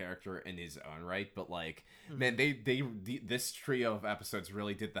intimidating character in his own right, but like man, this trio of episodes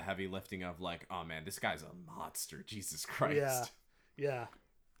really did the heavy lifting of like, oh man, this guy's a monster, Jesus Christ. Yeah.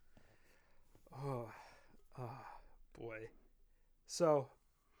 Oh boy. So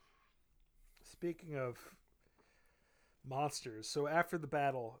speaking of monsters, so after the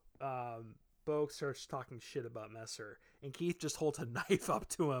battle, Bogue starts talking shit about Messer, and Keith just holds a knife up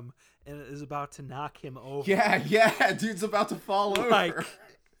to him and is about to knock him over. Yeah, dude's about to fall over.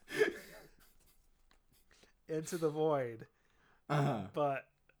 Into the void. Uh-huh. But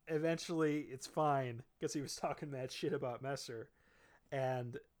eventually it's fine because he was talking that shit about Messer.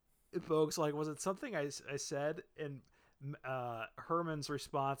 And Bogue's like, was it something I said? And Herman's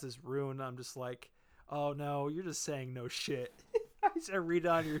response is ruined. I'm just like, oh no, you're just saying no shit. I read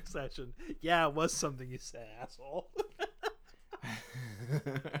on your session. Yeah, it was something you said, asshole.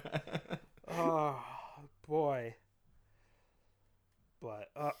 Oh boy. But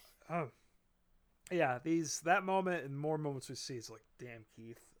yeah, that moment and more moments we see, it's like, damn,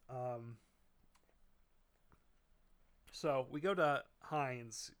 Keith. So we go to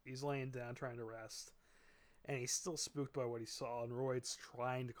Hines. He's laying down trying to rest, and he's still spooked by what he saw. And Royd's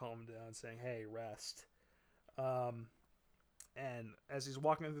trying to calm him down, saying, "Hey, rest." And as he's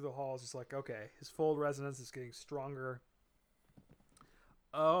walking through the halls, he's like, "Okay, his fold resonance is getting stronger."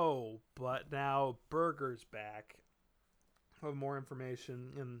 Oh, but now Burger's back. Have more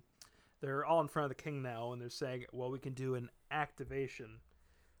information, and they're all in front of the king now, and they're saying, well, we can do an activation.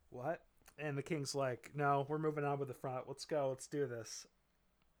 What? And the king's like, no, we're moving on with the front. Let's go. Let's do this.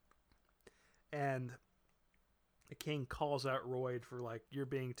 And the king calls out Royd for, like, you're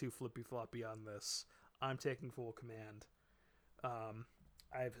being too flippy-floppy on this. I'm taking full command.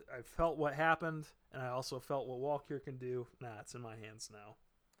 I've felt what happened, and I also felt what Walkure can do. Nah, it's in my hands now.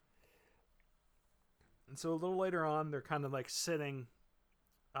 And so a little later on, they're kind of, like, sitting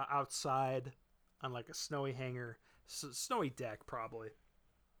outside on like a snowy hangar, snowy deck probably,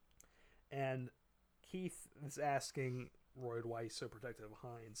 and Keith is asking Royd why he's so protective of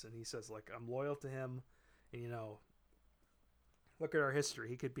Hines, and he says, like, I'm loyal to him, and look at our history,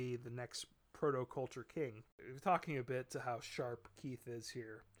 he could be the next proto-culture king. We're talking a bit to how sharp Keith is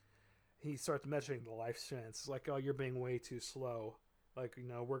here. He starts mentioning the lifespans. It's like, oh, you're being way too slow, like,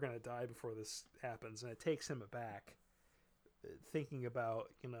 we're gonna die before this happens, and it takes him aback, thinking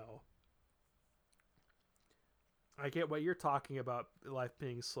about, I get what you're talking about, life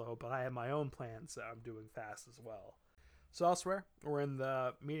being slow, but I have my own plans that I'm doing fast as well. So elsewhere, we're in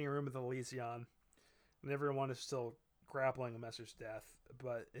the meeting room of the Elysion, and everyone is still grappling with Messer's death,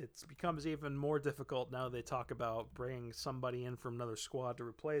 but it becomes even more difficult now they talk about bringing somebody in from another squad to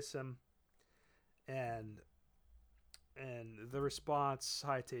replace him, and the response,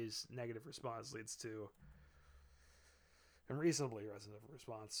 Hayate's negative response, leads to and reasonably resonant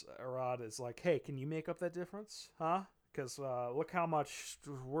response. Arad is like, hey, can you make up that difference? Huh? Because look how much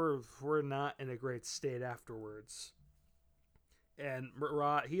we're not in a great state afterwards. And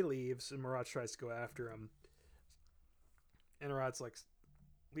Murat, he leaves, and Murat tries to go after him. And Arad's like,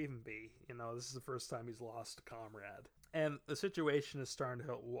 leave him be. This is the first time he's lost a comrade. And the situation is starting to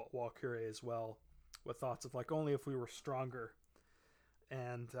help Walkure as well, with thoughts of, like, only if we were stronger.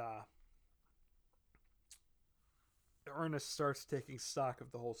 And Ernest starts taking stock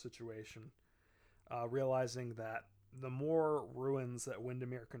of the whole situation, realizing that the more ruins that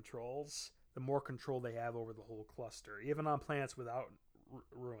Windermere controls, the more control they have over the whole cluster. Even on planets without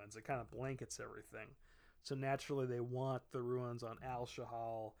ruins, it kind of blankets everything. So naturally they want the ruins on Al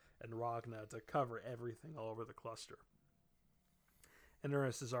Shahal and Ragna to cover everything all over the cluster. And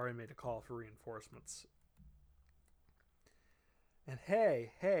Ernest has already made a call for reinforcements. And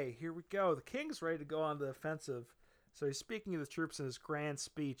hey, here we go. The king's ready to go on the offensive. So he's speaking to the troops in his grand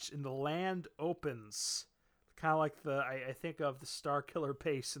speech, and the land opens, kind of like I think of the Star Killer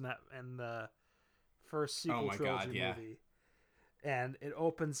base in the first sequel trilogy movie, and it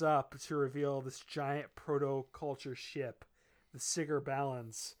opens up to reveal this giant proto-culture ship, the Sigurd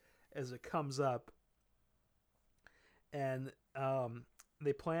Balance, as it comes up, and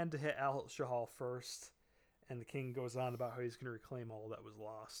they plan to hit Al Shahal first, and the king goes on about how he's going to reclaim all that was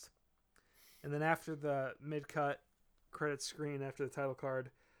lost, and then after the mid-cut credit screen after the title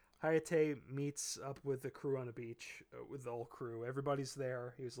card, Hayate meets up with the crew on a beach, with the whole crew. Everybody's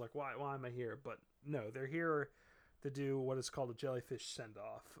there. He was like, why am I here? But no, they're here to do what is called a jellyfish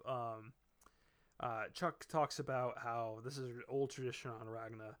send-off. Chuck talks about how this is an old tradition on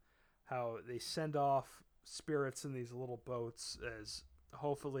Ragna, how they send off spirits in these little boats as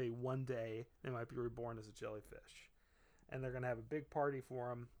hopefully one day they might be reborn as a jellyfish. And they're going to have a big party for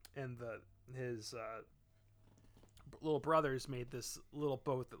him, and his little brothers made this little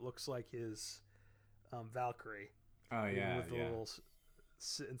boat that looks like his Valkyrie. Oh yeah, with the little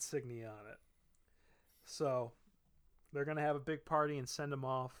insignia on it. So they're gonna have a big party and send him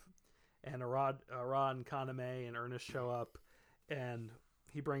off. And Arad and Kaname and Ernest show up, and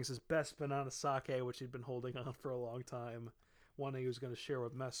he brings his best banana sake, which he'd been holding on for a long time, one he was going to share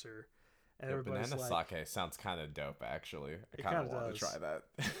with Messer. And The everybody's banana like, sake sounds kind of dope, actually. I it kind kind of of want to does. try that.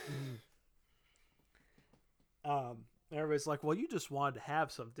 Everybody's like, well, you just wanted to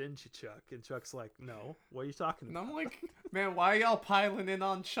have some, didn't you, Chuck? And Chuck's like, no. What are you talking And about? I'm like, man, why y'all piling in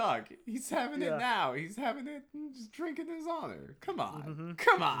on Chuck? He's having it Yeah. now. He's having it, just drinking his honor. Come on. Mm-hmm.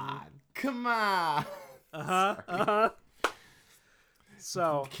 Come on. Come on. Uh-huh. Sorry. Uh-huh.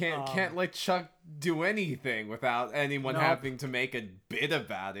 So Can't let Chuck do anything without anyone Nope. having to make a bit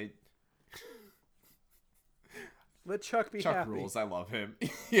about it. let Chuck be Chuck happy. rules. I love him.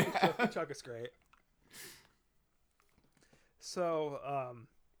 Yeah. Chuck is great. So,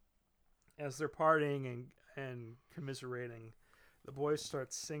 as they're partying and commiserating, the boys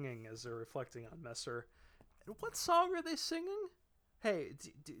start singing as they're reflecting on Messer. And what song are they singing? Hey,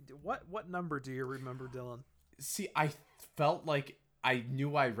 what number do you remember, Dylan? See, I felt like I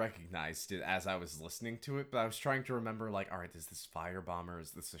knew I recognized it as I was listening to it, but I was trying to remember, like, all right, is this Firebomber?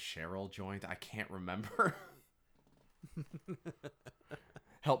 Is this a Cheryl joint? I can't remember.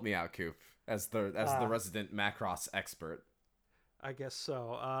 Help me out, Coop, as the resident Macross expert. I guess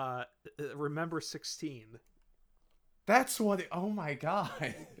so. Remember 16. That's what it... Oh, my God.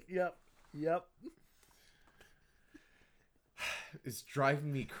 Yep. It's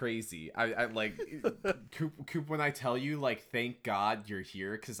driving me crazy. I like... Coop, when I tell you, like, thank God you're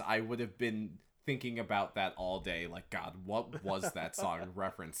here, because I would have been thinking about that all day. Like, God, what was that song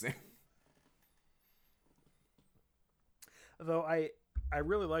referencing? Though I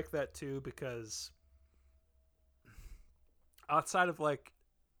really like that, too, because... outside of like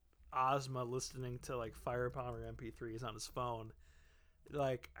Ozma listening to like Firebomber MP3s on his phone,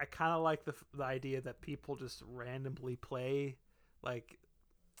 like I kind of like the idea that people just randomly play, like,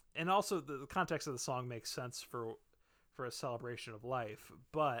 and also the context of the song makes sense for a celebration of life,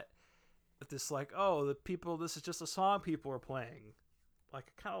 but this like, oh, this is just a song people are playing, like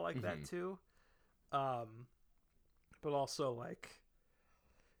I kind of like that too, but also like,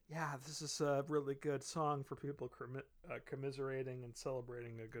 yeah, this is a really good song for people commiserating and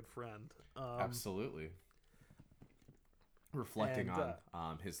celebrating a good friend. Absolutely. Reflecting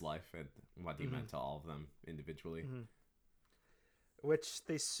on his life and what he meant to all of them individually. Mm-hmm. Which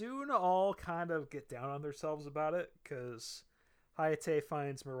they soon all kind of get down on themselves about it, because Hayate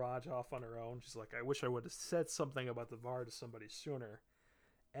finds Mirage off on her own. She's like, I wish I would have said something about the VAR to somebody sooner.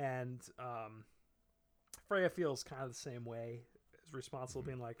 And Freya feels kind of the same way. Responsible,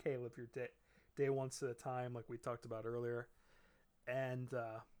 being like, hey, live your day once at a time, like we talked about earlier. And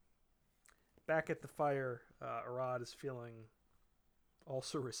back at the fire, Arad is feeling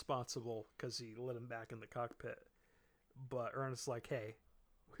also responsible because he let him back in the cockpit, but Ernest's like, hey,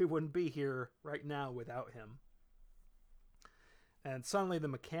 we wouldn't be here right now without him. And suddenly the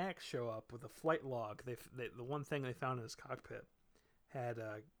mechanics show up with a flight log. The one thing they found in his cockpit had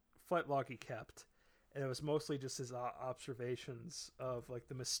a flight log he kept, and it was mostly just his observations of like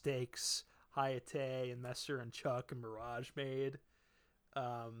the mistakes Hayate and Messer and Chuck and Mirage made.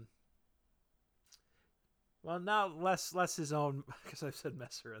 Well, now less his own, because I've said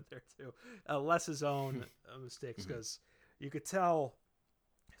Messer in there too. Less his own mistakes, because you could tell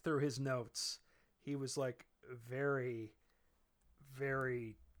through his notes he was like very,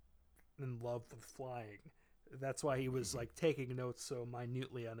 very in love with flying. That's why he was like taking notes so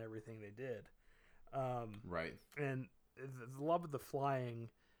minutely on everything they did. Right. And the love of the flying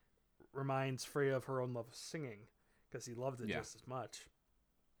reminds Freya of her own love of singing, because he loved it just as much.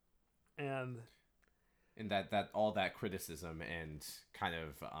 And that all that criticism and kind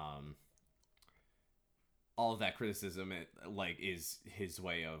of all of that criticism, like, is his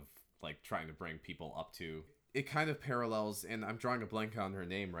way of like trying to bring people up to. It kind of parallels, and I'm drawing a blank on her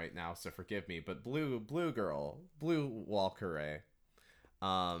name right now, so forgive me, but Blue Walkere.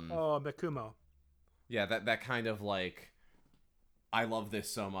 Mikumo. Yeah, that kind of like, I love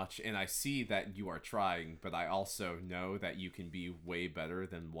this so much, and I see that you are trying, but I also know that you can be way better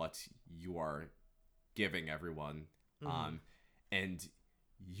than what you are giving everyone. And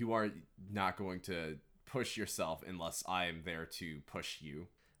you are not going to push yourself unless I am there to push you.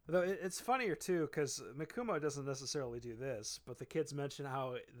 Though it's funnier too, because Mikumo doesn't necessarily do this, but the kids mention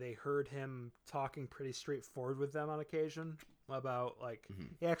how they heard him talking pretty straightforward with them on occasion about like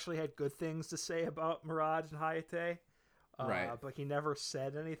he actually had good things to say about Mirage and Hayate, right? But he never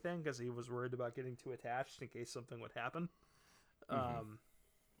said anything because he was worried about getting too attached in case something would happen.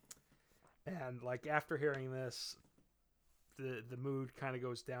 And like after hearing this, the mood kind of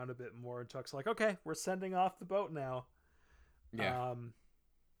goes down a bit more, and Chuck's like, "Okay, we're sending off the boat now." Yeah.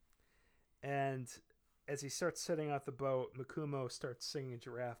 And as he starts setting out the boat, Makumo starts singing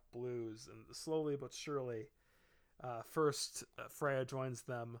Giraffe Blues, and slowly but surely, first Freya joins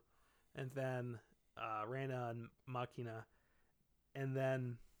them, and then Reina and Makina, and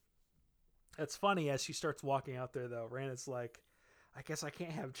then it's funny as she starts walking out there though. Reina's like, "I guess I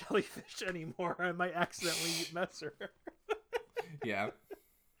can't have jellyfish anymore. I might accidentally mess her." Yeah.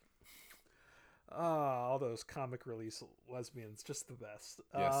 Oh, all those comic release lesbians, just the best.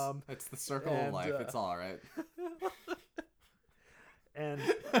 Yes, it's the circle of life. It's all right. And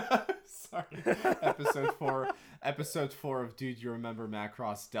sorry, episode 4 of Dude, You Remember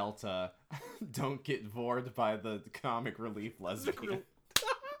Macross Delta. Don't get bored by the comic relief lesbian.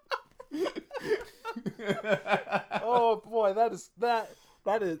 Oh boy, that is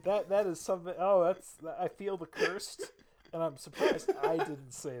something. Oh, I feel the cursed. And I'm surprised I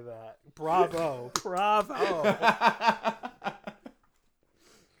didn't say that. Bravo.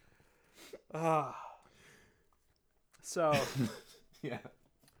 So, yeah.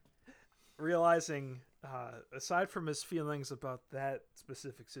 Realizing, aside from his feelings about that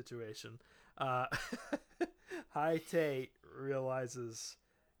specific situation, Haite realizes,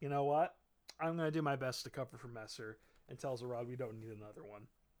 you know what? I'm going to do my best to cover for Messer, and tells Arad we don't need another one.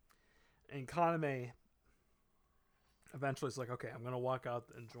 And Kaname eventually is like, okay, I'm going to walk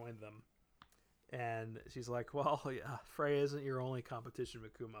out and join them. And she's like, well, yeah, Freya isn't your only competition,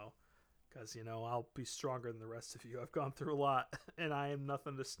 Makumo. Because, I'll be stronger than the rest of you. I've gone through a lot, and I am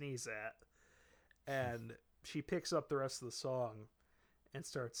nothing to sneeze at. And she picks up the rest of the song and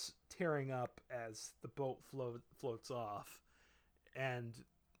starts tearing up as the boat floats off. And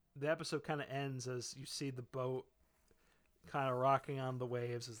the episode kind of ends as you see the boat kind of rocking on the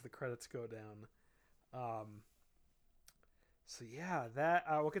waves as the credits go down. So yeah, that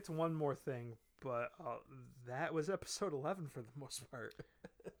we'll get to one more thing, but that was episode 11 for the most part.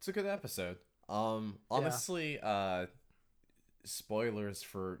 It's a good episode. Honestly, spoilers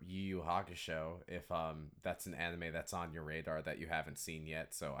for Yu Yu Hakusho if that's an anime that's on your radar that you haven't seen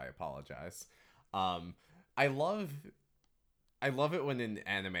yet, so I apologize. I love it when an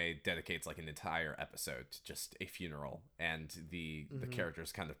anime dedicates like an entire episode to just a funeral and the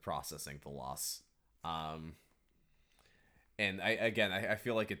characters kind of processing the loss. And I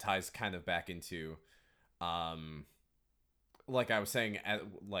feel like it ties kind of back into, like I was saying,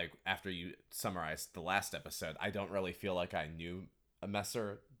 like after you summarized the last episode, I don't really feel like I knew a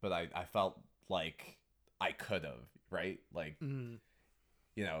Messer, but I felt like I could have, right? Like,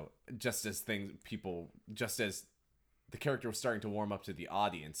 just as the character was starting to warm up to the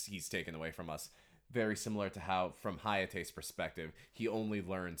audience, he's taken away from us. Very similar to how, from Hayate's perspective, he only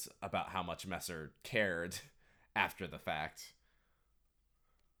learns about how much Messer cared after the fact.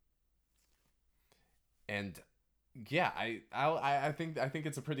 And yeah, I think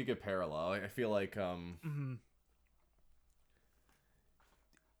it's a pretty good parallel. I feel like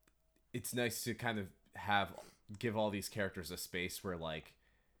it's nice to kind of give all these characters a space where, like,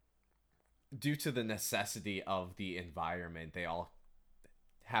 due to the necessity of the environment, they all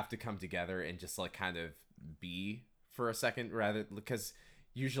have to come together and just like kind of be for a second, rather, because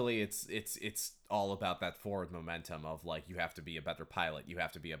usually it's all about that forward momentum of like, you have to be a better pilot, you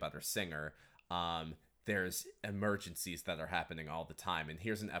have to be a better singer. There's emergencies that are happening all the time, and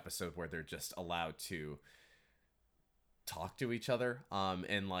here's an episode where they're just allowed to talk to each other,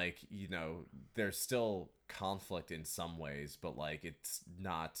 and like, there's still conflict in some ways, but like it's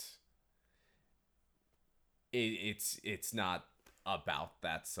not about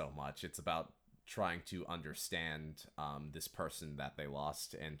that so much. It's about trying to understand this person that they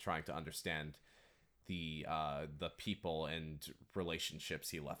lost, and trying to understand the people and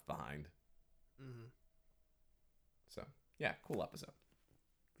relationships he left behind. So yeah, cool episode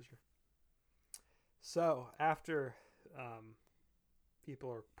for sure. So after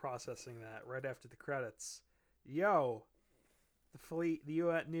people are processing that, right after the credits, the fleet,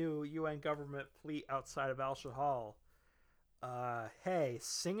 the new UN government fleet outside of Al Shahal, hey,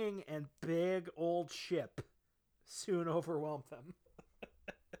 singing and big old ship soon overwhelmed them.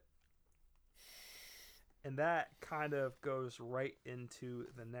 And that kind of goes right into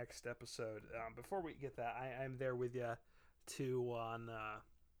the next episode. Before we get that, I'm there with you too on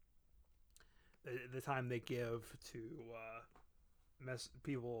the time they give to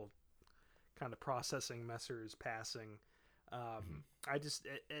people kind of processing Messer's passing. I just,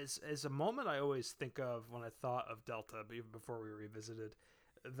 as a moment I always think of when I thought of Delta, even before we revisited,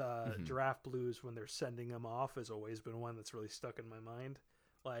 the Giraffe Blues when they're sending them off has always been one that's really stuck in my mind.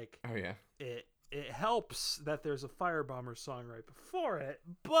 Like, oh yeah, it helps that there's a Firebomber song right before it,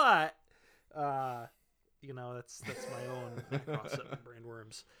 but that's my own cross-up brain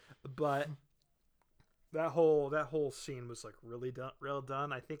worms. But that whole scene was like really real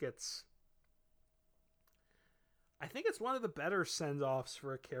done. I think it's one of the better send offs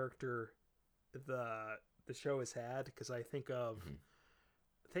for a character the show has had, because I think of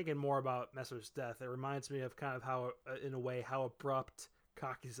thinking more about Messer's death. It reminds me of kind of how, in a way, how abrupt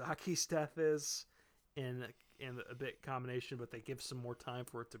Kakizaki's death is in a bit combination, but they give some more time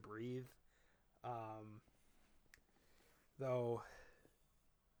for it to breathe. Though,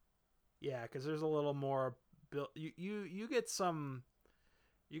 yeah, because there's a little more you get some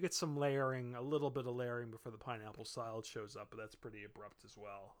layering, a little bit of layering before the pineapple salad shows up, but that's pretty abrupt as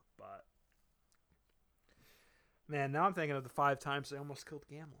well. But man, now I'm thinking of the 5 times they almost killed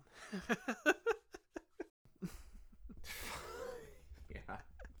Gamlen. Yeah,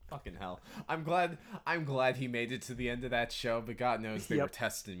 fucking hell. I'm glad he made it to the end of that show, but God knows they were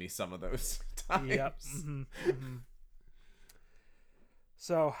testing me some of those times. Yep.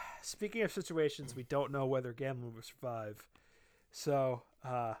 So, speaking of situations we don't know whether Gamlen will survive, so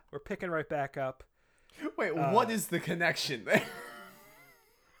we're picking right back up. Wait, what is the connection there?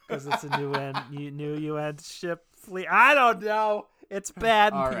 Because it's a new UN ship fleet. I don't know. It's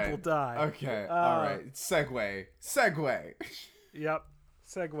bad and people die. Okay, all right. Segue. Yep,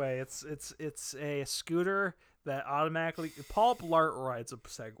 Segway. It's a scooter that automatically. Paul Blart rides a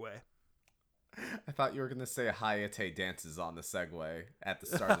Segway. I thought you were gonna say Hayate dances on the Segway at the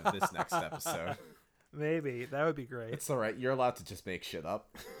start of this next episode. Maybe that would be great. It's all right. You're allowed to just make shit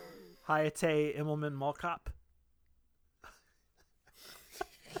up. Hayate Immelman Mallcop.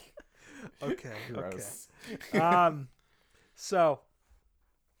 Okay. Gross. Okay. So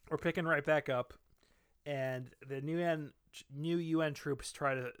we're picking right back up, and the new UN troops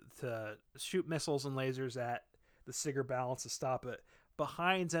try to shoot missiles and lasers at the Sigurd balance to stop it. But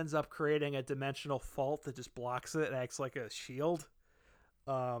Heinz ends up creating a dimensional fault that just blocks it. It acts like a shield.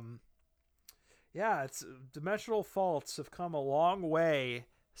 Yeah, it's dimensional faults have come a long way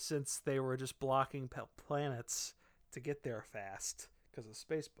since they were just blocking planets to get there fast because of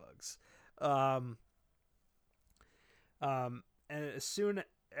space bugs. And as soon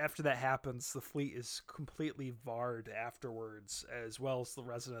after that happens, the fleet is completely varred afterwards, as well as the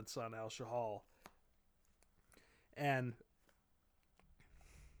residents on Al Shahal. And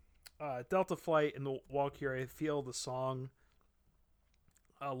Delta Flight and the Valkyrie feel the song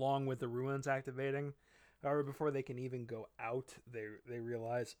along with the ruins activating. However, before they can even go out, they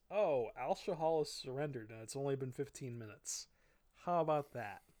realize, oh, Al Shahal has surrendered, and it's only been 15 minutes. How about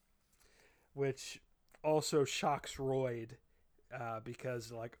that? Which also shocks Royd,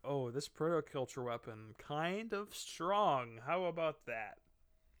 because like, oh, this protoculture weapon kind of strong. How about that?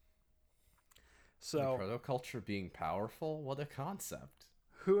 So the protoculture being powerful? What a concept.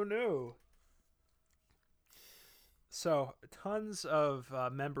 Who knew? So tons of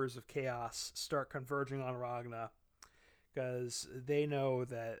members of Chaos start converging on Ragna because they know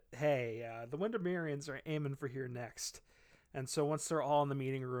that, hey, the Windermerians are aiming for here next. And so once they're all in the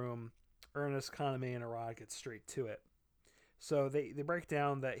meeting room, Ernest, Kaname, and Arad get straight to it. So they break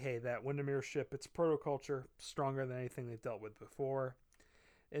down that, hey, that Windermere ship, it's protoculture, stronger than anything they've dealt with before.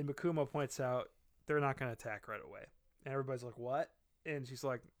 And Makuma points out they're not going to attack right away. And everybody's like, what? And she's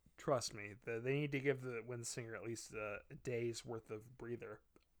like, trust me, they need to give the Windsinger at least a day's worth of breather.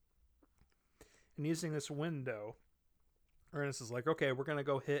 And using this window, Ernest is like, okay, we're going to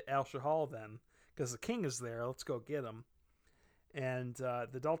go hit Al Shahal then, because the king is there. Let's go get him. And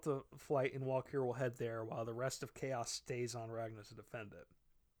the Delta Flight and Walkir will head there while the rest of Chaos stays on Ragna to defend it.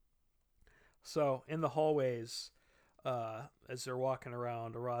 So in the hallways, as they're walking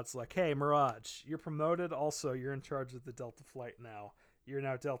around, Arad's like, hey, Mirage, you're promoted. Also, you're in charge of the Delta Flight now. You're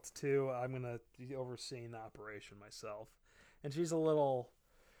now Delta 2. I'm going to be overseeing the operation myself. And she's a little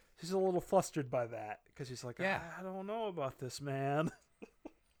flustered by that because she's like, yeah. I don't know about this, man.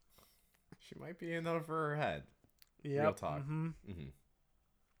 She might be in over her head. Yeah. Real talk. Mm-hmm.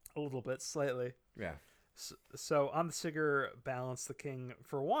 A little bit, slightly. Yeah. So on the Sigurd balance, the king,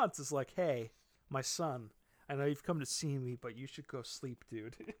 for once, is like, hey, my son, I know you've come to see me, but you should go sleep,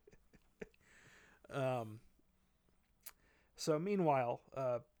 dude. So meanwhile,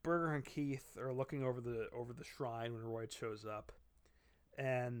 Burger and Keith are looking over the shrine when Royd shows up,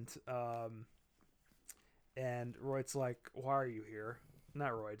 and Royd's like, "Why are you here?"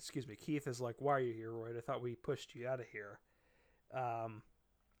 Not Royd, excuse me. Keith is like, "Why are you here, Royd? I thought we pushed you out of here."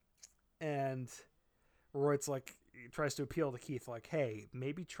 And Royd's like, he tries to appeal to Keith, like, "Hey,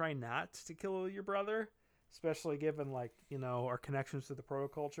 maybe try not to kill your brother, especially given like our connections to the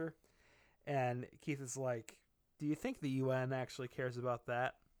protoculture." And Keith is like, do you think the UN actually cares about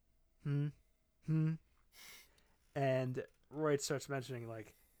that? And Royd starts mentioning,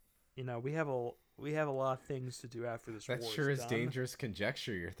 like, we have We have a lot of things to do after this war That sure is done. dangerous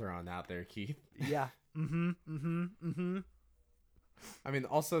conjecture you're throwing out there, Keith. Yeah. Mm-hmm. Mm-hmm. Mm-hmm. I mean,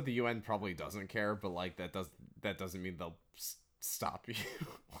 also the UN probably doesn't care, but like that doesn't mean they'll stop you.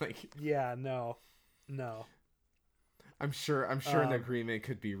 Like, Yeah. No. I'm sure an agreement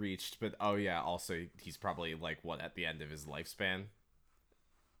could be reached, but oh yeah, also he's probably like what at the end of his lifespan.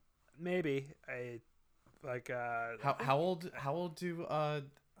 Maybe I like How old do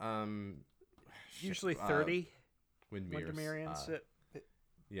usually 30 Windermere's Windermerians.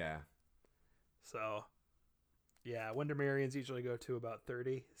 yeah. So yeah, Windermerians usually go to about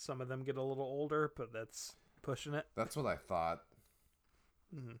 30. Some of them get a little older, but that's pushing it. That's what I thought.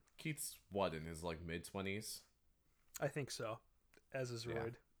 Mm-hmm. Keith's what, in his like mid-20s? I think so, as is Royd.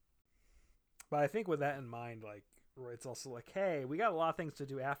 Yeah. But I think with that in mind, like Royd's also like, hey, we got a lot of things to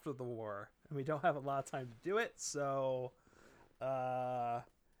do after the war, and we don't have a lot of time to do it. So, but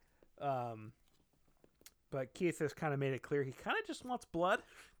Keith has kind of made it clear he kind of just wants blood.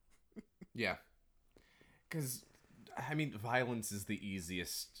 Yeah. Because, I mean, violence is the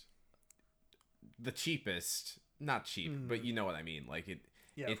easiest, the cheapest, not cheap, but you know what I mean. Like,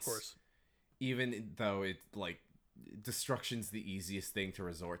 Yeah, of course. Even though it, like, destruction's the easiest thing to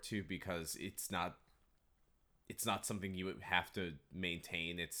resort to because it's not something you have to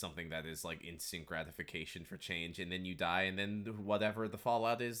maintain. It's something that is, like, instant gratification for change, and then you die, and then whatever the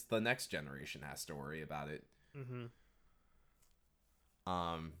fallout is, the next generation has to worry about it. Mm-hmm.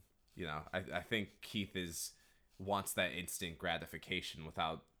 You know, I think Keith wants that instant gratification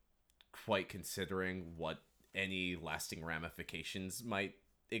without quite considering what any lasting ramifications might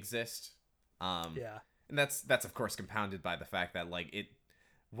exist. Yeah. And that's of course compounded by the fact that like it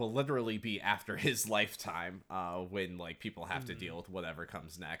will literally be after his lifetime when like people have to deal with whatever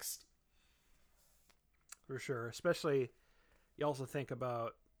comes next. For sure. Especially you also think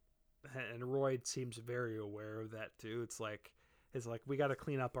about, and Royd seems very aware of that too. It's like we got to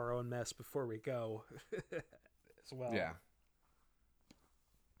clean up our own mess before we go as well. Yeah.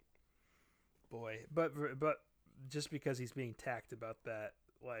 Boy, but just because he's being tacked about that,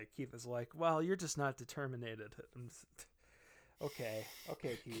 like Keith is like, well, you're just not determinated. Okay,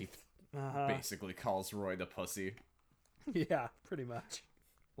 Keith. Basically calls Royd a pussy. Yeah, pretty much.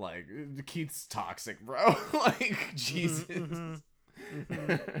 Like, Keith's toxic, bro. Like, Jesus.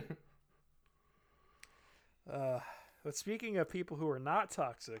 But speaking of people who are not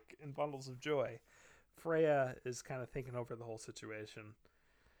toxic in Bundles of Joy, Freya is kind of thinking over the whole situation.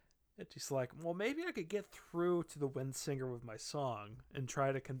 And she's like, well, maybe I could get through to the Windsinger with my song and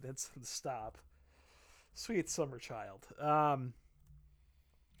try to convince him to stop. Sweet summer child. And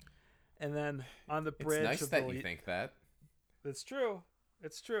then on the bridge... It's nice that you think that. It's true.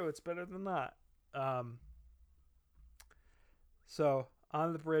 It's true. It's better than not. So,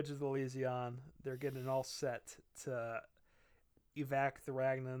 on the bridge of the Elysion, they're getting all set to evac the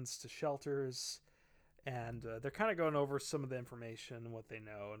Ragnans to shelters, and they're kind of going over some of the information and what they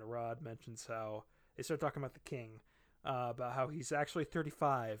know. And Arad mentions how they start talking about the king, about how he's actually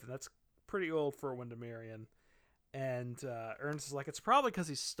 35, and that's pretty old for a Windermerian. And Ernest is like, it's probably because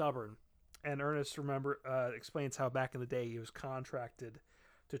he's stubborn. And Ernest explains how back in the day he was contracted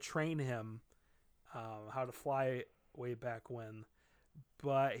to train him how to fly way back when,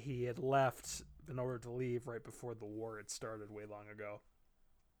 but he had left in order to leave right before the war had started way long ago.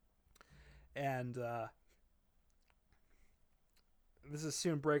 And this is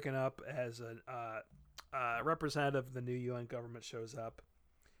soon breaking up as a representative of the new UN government shows up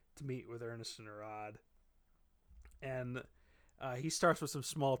to meet with Ernest and Arad. And he starts with some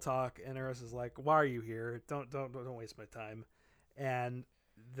small talk, and Ernest is like, "Why are you here? Don't waste my time." And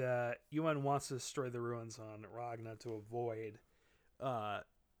the UN wants to destroy the ruins on Ragna to avoid the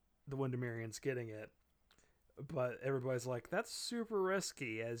Windermerians getting it. But everybody's like, that's super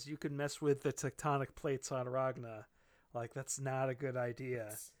risky, as you could mess with the tectonic plates on Ragna. Like, that's not a good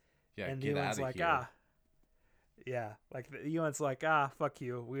idea. Yeah, and get the UN's out of like, here. yeah, like the UN's like, fuck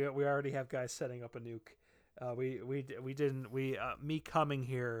you. We already have guys setting up a nuke. Me coming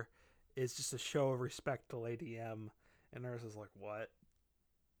here is just a show of respect to Lady M. And Nurse is like, what?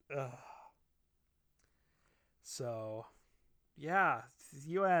 Ugh. So, yeah,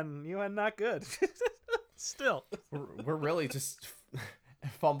 UN not good. Still. We're really just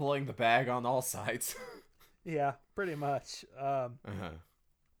fumbling the bag on all sides. Yeah, pretty much. Yeah,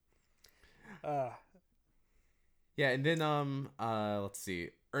 and then let's see.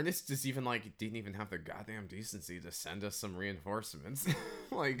 Ernest didn't even have the goddamn decency to send us some reinforcements.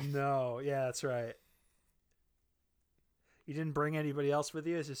 Like, no, yeah, that's right. You didn't bring anybody else with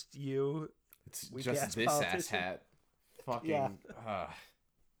you. It's just you. It's just this asshat. Fucking. Yeah.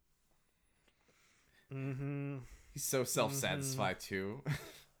 Mm-hmm. He's so self-satisfied too.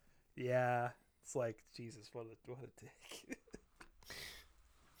 Yeah, it's like Jesus, what a dick.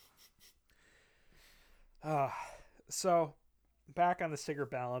 So back on the Sigurd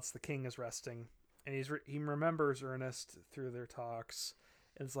balance, the king is resting, and he remembers Ernest through their talks,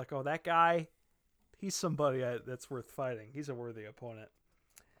 and it's like, oh, that guy, he's somebody that's worth fighting. He's a worthy opponent,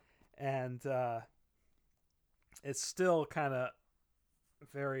 and it still kind of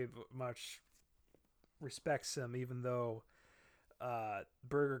very much respects him, even though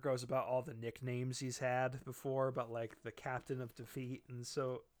Burger goes about all the nicknames he's had before, about like the captain of defeat and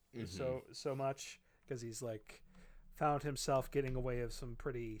so much, because he's like found himself getting away of some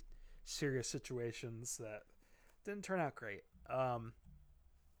pretty serious situations that didn't turn out great.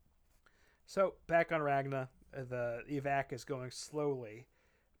 So back on Ragna, the evac is going slowly,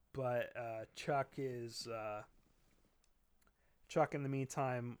 but Chuck in the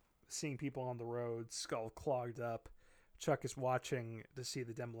meantime seeing people on the road, skull clogged up. Chuck is watching to see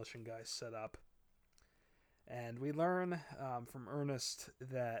the demolition guys set up. And we learn from Ernest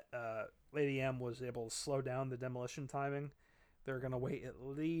that Lady M was able to slow down the demolition timing. They're going to wait at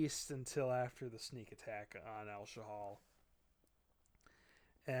least until after the sneak attack on Al Shahal.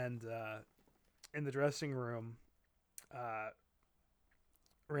 And in the dressing room,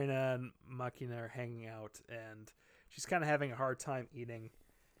 Reyna and Makina are hanging out, and she's kind of having a hard time eating.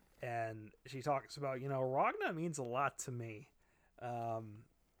 And she talks about, Ragna means a lot to me. And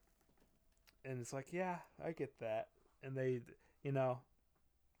it's like, yeah, I get that. And they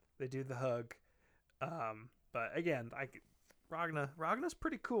do the hug. But again, Ragna's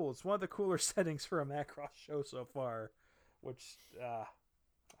pretty cool. It's one of the cooler settings for a Macross show so far, which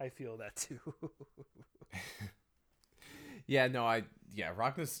I feel that too.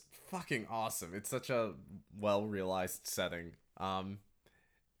 Ragna's fucking awesome. It's such a well-realized setting.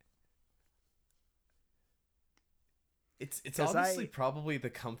 It's honestly probably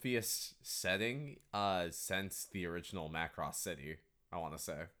the comfiest setting since the original Macross City, I want to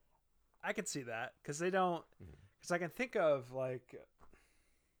say. I could see that, because they don't... Because I can think of, like...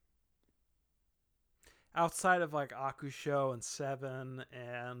 outside of, like, Akusho and Seven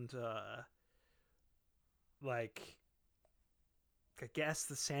and, like... I guess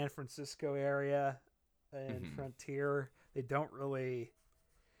the San Francisco area and Frontier, they don't really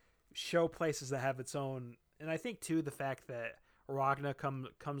show places that have its own... And I think, too, the fact that Ragna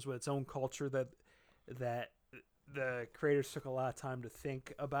comes with its own culture that the creators took a lot of time to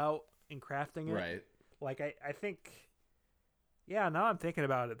think about in crafting it. Right. Like, I think... Yeah, now I'm thinking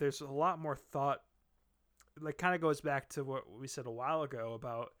about it. There's a lot more thought. Like, kind of goes back to what we said a while ago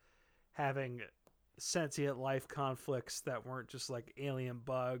about having sentient life conflicts that weren't just, like, alien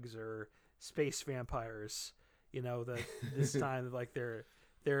bugs or space vampires. That this time, like, that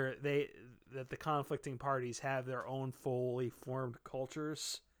the conflicting parties have their own fully formed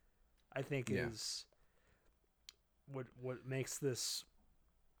cultures, I think is what makes this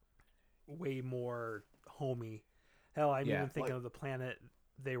way more homey. Hell, I'm even thinking of the planet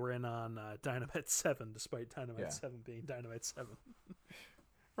they were in on Dynamite 7, despite Dynamite 7 being Dynamite 7.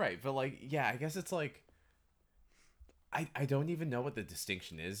 Right, but I guess it's like I don't even know what the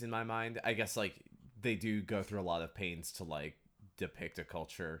distinction is in my mind. I guess they do go through a lot of pains to depict a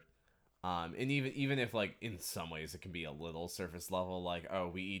culture. And even if in some ways it can be a little surface level, oh,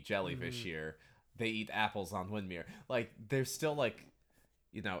 we eat jellyfish here, they eat apples on Windmere. There's still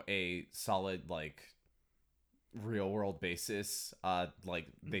a solid real world basis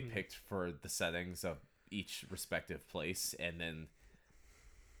they picked for the settings of each respective place, and then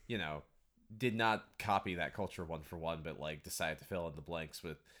did not copy that culture one for one, but decided to fill in the blanks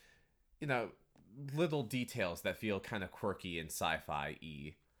with little details that feel kind of quirky and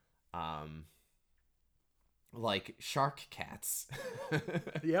sci-fi-y. Like shark cats.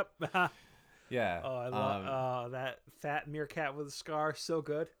 Yep. Yeah. Oh, I love that fat meerkat with a scar. So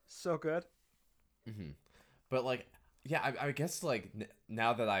good. So good. But I guess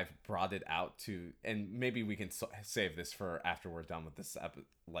now that I've brought it out to, and maybe we can save this for after we're done with this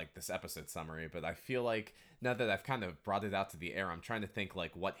this episode summary, but I feel like now that I've kind of brought it out to the air, I'm trying to think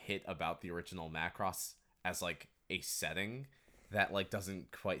what hit about the original Macross as a setting that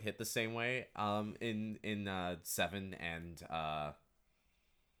doesn't quite hit the same way in 7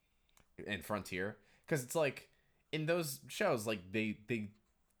 and Frontier, because it's in those shows they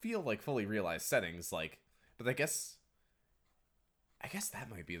feel fully realized settings, but I guess that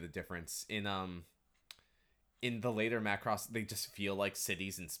might be the difference in the later Macross. They just feel like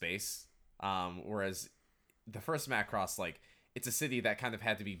cities in space, whereas the first Macross, it's a city that kind of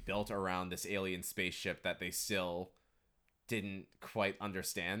had to be built around this alien spaceship that they still didn't quite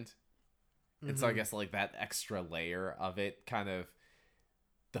understand. And so I guess like that extra layer of it, kind of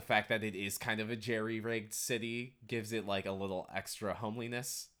the fact that it is kind of a jerry-rigged city, gives it like a little extra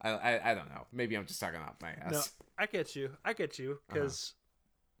homeliness. I don't know. Maybe I'm just talking out my ass. No, I get you because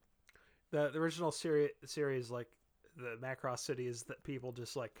the original series, like the Macross City, is that people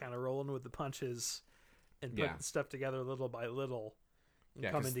just like kind of rolling with the punches and putting stuff together little by little and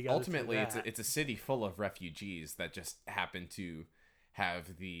coming together. Ultimately, it's a city full of refugees that just happen to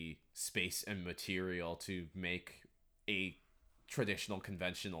have the space and material to make a traditional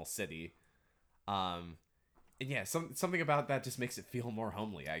conventional city. And yeah, something about that just makes it feel more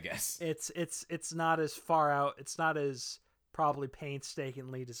homely, I guess. It's not as far out. It's not as probably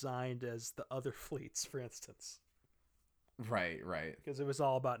painstakingly designed as the other fleets, for instance. Right. Because it was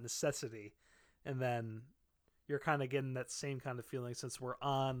all about necessity, and then you're kind of getting that same kind of feeling since we're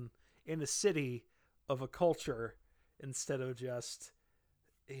in a city of a culture instead of just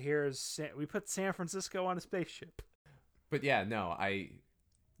we put San Francisco on a spaceship. But yeah, no, I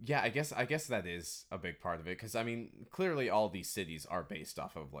guess that is a big part of it, because I mean, clearly all these cities are based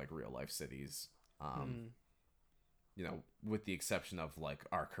off of like real life cities. You know, with the exception of like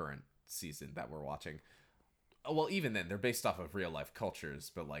our current season that we're watching. Well, even then, they're based off of real life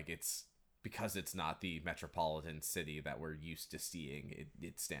cultures, but like it's because it's not the metropolitan city that we're used to seeing.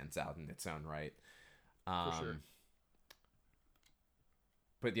 It stands out in its own right. For sure.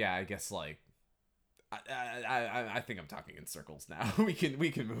 But yeah, I guess like I think I'm talking in circles now. we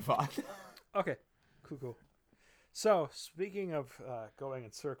can move on. Okay, cool. So speaking of going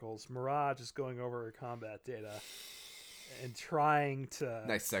in circles, Mirage is going over her combat data and trying to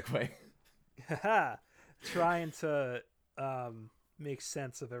nice segue. Trying to make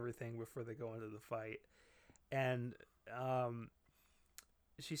sense of everything before they go into the fight, and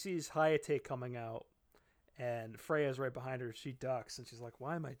she sees Hayate coming out, and Freya's right behind her. She ducks, and she's like,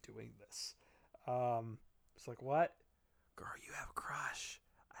 "Why am I doing this?" It's like, "What, girl? You have a crush.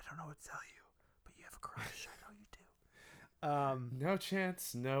 I don't know what to tell you, but you have a crush. I know you do." No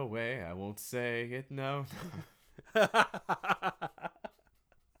chance, no way. I won't say it. No.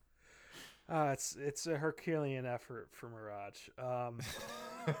 It's a Herculean effort for Mirage.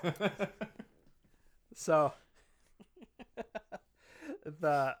 So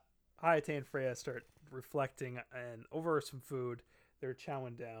the Hayate and Freya start reflecting, and over some food, they're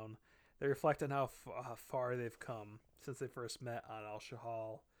chowing down. They reflect on how far they've come since they first met on Al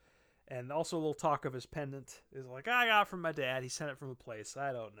Shahal, and also a little talk of his pendant. Is like, I got it from my dad. He sent it from a place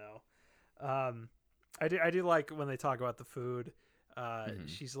I don't know. I do like when they talk about the food.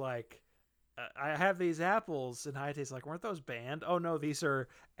 She's like, I have these apples, and Hayate's like, weren't those banned? Oh no, these are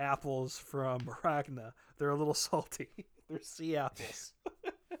apples from Ragna. They're a little salty. They're sea apples.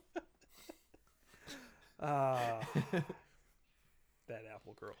 That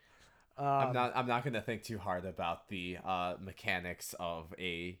apple girl. I'm not gonna think too hard about the mechanics of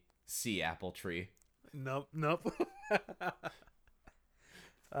a sea apple tree. Nope.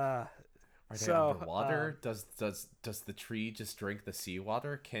 Are they underwater? Does the tree just drink the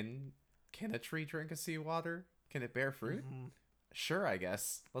seawater? Can a tree drink a seawater? Can it bear fruit? Mm-hmm. Sure, I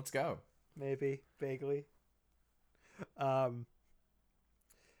guess. Let's go. Maybe vaguely.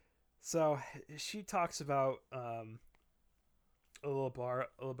 So she talks about a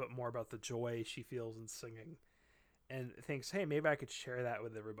little bit more about the joy she feels in singing, and thinks, hey, maybe I could share that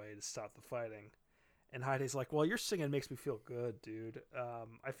with everybody to stop the fighting. And Hayate's like, well, your singing makes me feel good, dude.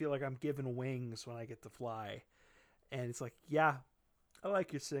 I feel like I'm given wings when I get to fly. And it's like, yeah, I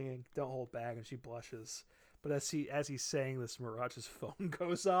like your singing. Don't hold back. And she blushes. But as he's saying this, Mirage's phone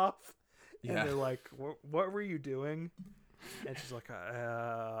goes off. And they're like, what were you doing? And she's like,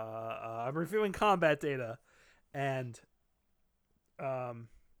 I'm reviewing combat data. And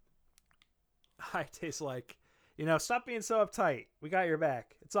Hayate's like, stop being so uptight. We got your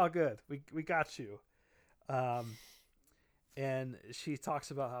back. It's all good. We got you. And she talks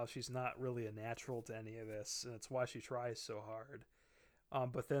about how she's not really a natural to any of this, and it's why she tries so hard.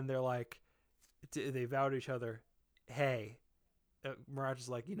 But then they're like, they vow to each other, hey, Mirage is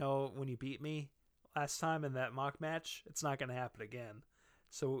like, when you beat me last time in that mock match, it's not going to happen again.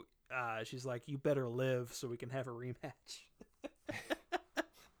 So she's like, you better live so we can have a rematch.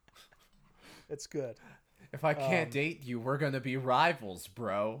 It's good. If I can't date you, we're going to be rivals,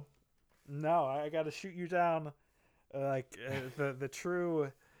 bro. No, I got to shoot you down. The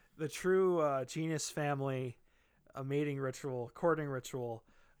true Genius family, a mating ritual, courting ritual.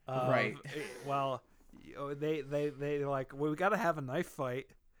 Right. Well, they're like, well, we got to have a knife fight.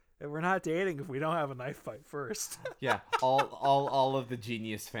 And we're not dating if we don't have a knife fight first. Yeah, all of the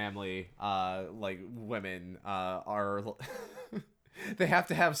Genius family, women, are They have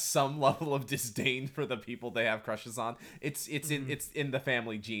to have some level of disdain for the people they have crushes on. It's in the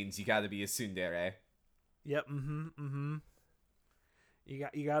family genes. You got to be a tsundere. Yep.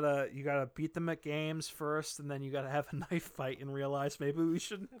 You gotta beat them at games first, and then you gotta have a knife fight and realize maybe we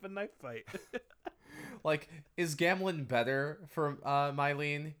shouldn't have a knife fight. Like, is Gamlin better for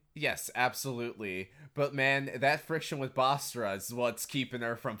Mylene? Yes, absolutely. But man, that friction with Bastra is what's keeping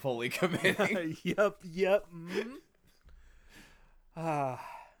her from fully committing. Yep.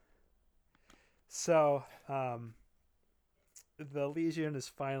 So, the Legion is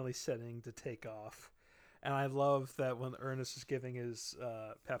finally setting to take off. And I love that when Ernest is giving his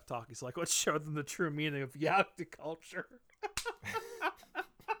pep talk, he's like, let's show them the true meaning of Yakuza culture.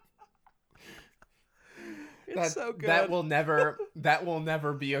 It's so good. That will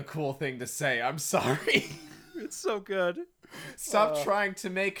never be a cool thing to say. I'm sorry. It's so good. Stop trying to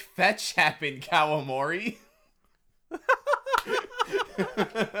make fetch happen, Kawamori.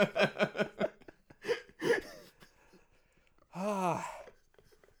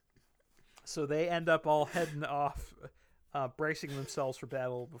 So they end up all heading off, bracing themselves for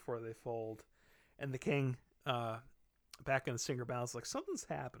battle before they fold. And the king, back in the Singer Balance, like, something's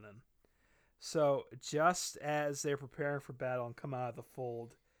happening. So just as they're preparing for battle and come out of the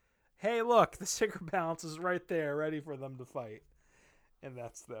fold, hey, look, the Singer Balance is right there, ready for them to fight. And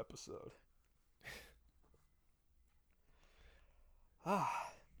that's the episode.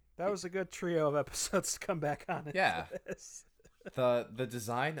 That was a good trio of episodes to come back on. Yeah. This. The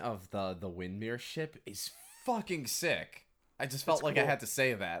design of the Windmere ship is fucking sick. I just felt like cool. I had to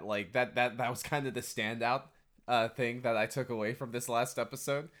say that. Like that was kind of the standout thing that I took away from this last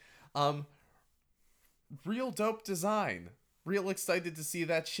episode. Real dope design. Real excited to see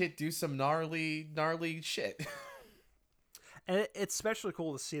that shit do some gnarly shit. And it's especially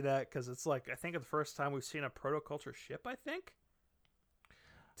cool to see that because it's like, I think it's the first time we've seen a protoculture ship, I think.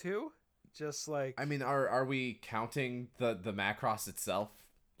 Too? Just like... I mean, are we counting the Macross itself?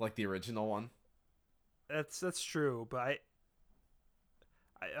 Like the original one? That's true, but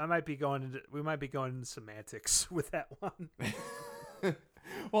I might be going into... We might be going into semantics with that one.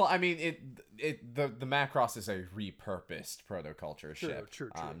 Well, I mean, the Macross is a repurposed protoculture ship.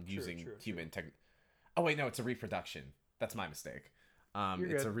 Using human tech. Oh wait, no, it's a reproduction. That's my mistake.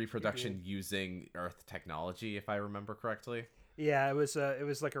 It's a reproduction using Earth technology, if I remember correctly. Yeah, it was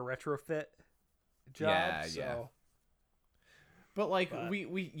like a retrofit job. Yeah, so. Yeah. But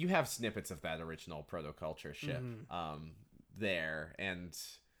you have snippets of that original protoculture ship there, and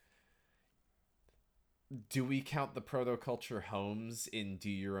do we count the protoculture homes in Do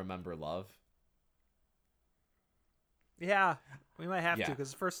You Remember Love? Yeah, we might have to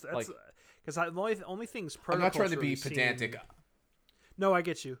because first that's because the only things protoculture. I'm not trying to be pedantic. No, I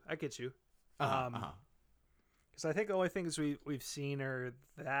get you. Because I think the only things we've seen are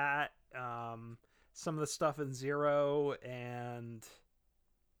that some of the stuff in Zero and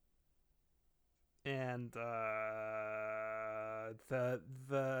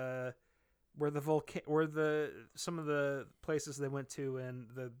the where some of the places they went to and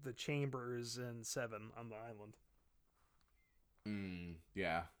the chambers in 7 on the island.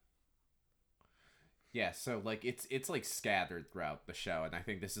 Yeah. Yeah, so like it's like scattered throughout the show, and I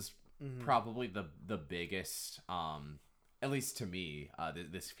think this is probably the biggest, at least to me,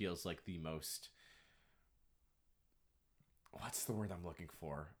 this feels like the most, what's the word I'm looking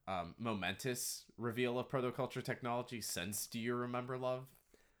for? Momentous reveal of protoculture technology since Do You Remember Love?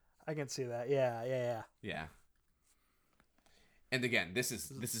 I can see that. Yeah. And again, this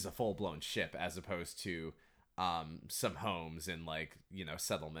is a full-blown ship as opposed to some homes and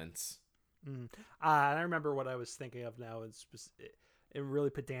settlements. I remember what I was thinking of now in really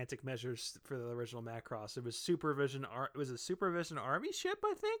pedantic measures for the original Macross. It was it was a Supervision Army ship,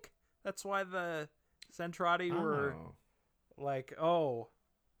 I think. That's why the Zentradi were like, oh,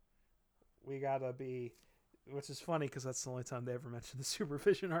 we gotta be, which is funny because that's the only time they ever mentioned the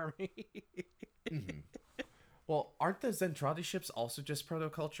Supervision Army. Well, aren't the Zentradi ships also just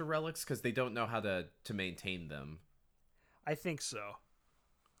protoculture relics because they don't know how to maintain them? I think so.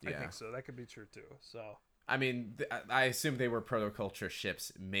 Yeah. I think so. That could be true too. So I mean, I assume they were protoculture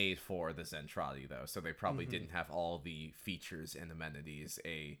ships made for the Zentradi, though, so they probably didn't have all the features and amenities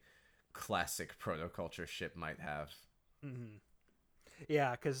a classic protoculture ship might have.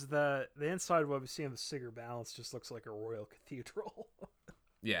 Yeah, because the inside of what we see in the Singer Balance just looks like a royal cathedral.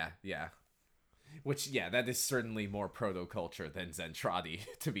 Yeah. Which, yeah, that is certainly more protoculture than Zentradi,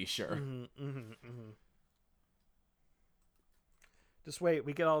 to be sure. Just wait,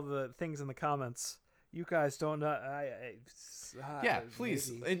 we get all the things in the comments. You guys don't know. Yeah, please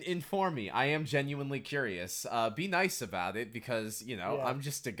inform me. I am genuinely curious. Be nice about it because, Yeah. I'm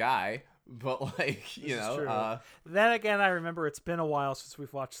just a guy. But, like, This is true. Then again, I remember it's been a while since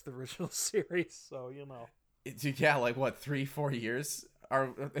we've watched the original series, so, yeah, like, what, 3-4 years? Are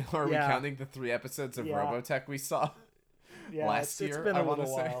we counting the 3 episodes of Robotech we saw last year? It's been a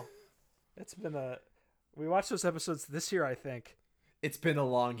little while. It's been we watched those episodes this year, I think. It's been a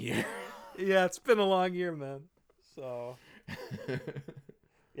long year. Yeah, it's been a long year, man. So,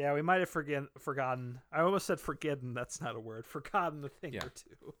 yeah, we might have forgotten. I almost said forgotten. That's not a word. Forgotten a thing or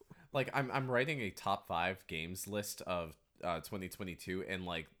two. Like, I'm writing a top 5 games list of 2022, and,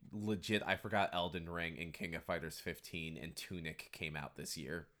 like, legit, I forgot Elden Ring and King of Fighters 15 and Tunic came out this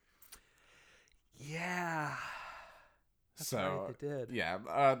year. Yeah. That's right, they did.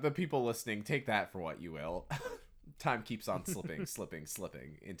 Yeah, the people listening, take that for what you will. Time keeps on slipping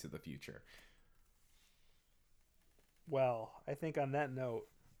into the future. Well, I think on that note,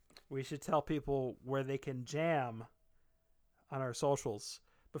 we should tell people where they can jam on our socials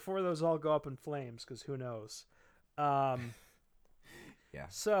before those all go up in flames, because who knows. Yeah.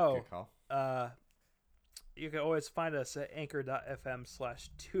 So, good call. You can always find us at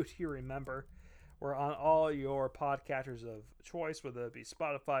anchor.fm/DoDoYouRemember. We're on all your podcatchers of choice, whether it be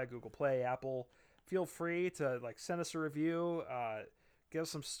Spotify, Google Play, Apple. Feel free to send us a review, give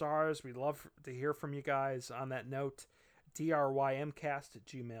us some stars. We'd love to hear from you guys. On that note,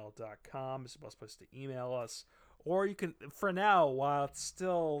 drymcast@gmail.com is the best place to email us. Or you can, for now, while it's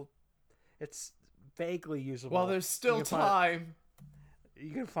vaguely usable. Well, there's still time.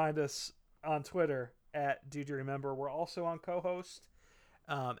 You can find us on Twitter at DoDoYouRemember. We're also on co-host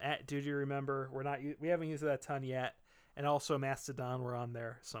at DoDoYouRemember. We haven't used that a ton yet. And also Mastodon, we're on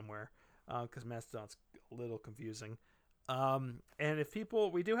there somewhere because Mastodon's a little confusing. And if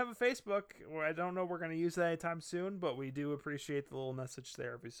we do have a Facebook. I don't know if we're going to use that anytime soon, but we do appreciate the little message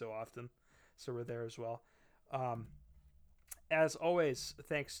there every so often. So we're there as well. As always,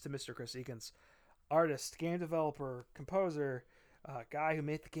 thanks to Mr. Chris Eakins, artist, game developer, composer, guy who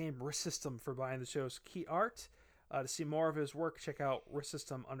made the game Risk System for buying the show's key art. To see more of his work, check out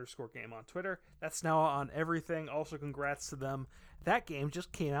risksystem_game on Twitter. That's now on everything. Also, congrats to them. That game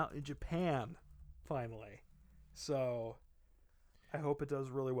just came out in Japan, finally. So, I hope it does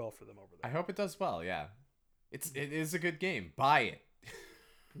really well for them over there. I hope it does well, yeah. It is a good game. Buy it.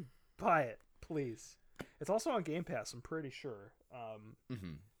 Buy it, please. It's also on Game Pass, I'm pretty sure.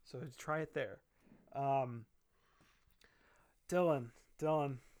 So try it there. Dylan,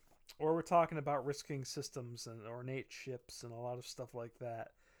 or we're talking about risking systems and ornate ships and a lot of stuff like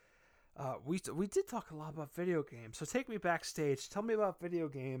that. We did talk a lot about video games. So take me backstage. Tell me about video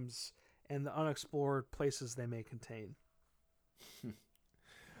games and the unexplored places they may contain.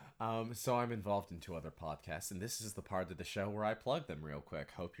 So I'm involved in 2 other podcasts, and this is the part of the show where I plug them real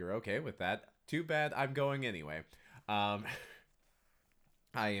quick. Hope you're okay with that. Too bad, I'm going anyway. I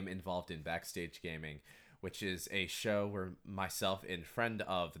am involved in Backstage Gaming, which is a show where myself and friend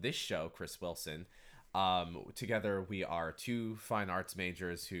of this show, Chris Wilson, together we are 2 fine arts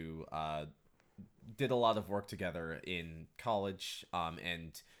majors who did a lot of work together in college,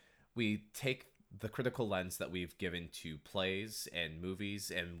 and we take the critical lens that we've given to plays and movies,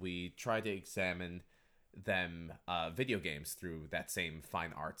 and we try to examine them video games through that same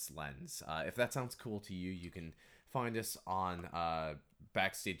fine arts lens. If that sounds cool to you, you can find us on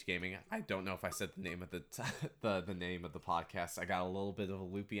Backstage Gaming. I don't know if I said the name of the name of the podcast. I got a little bit of a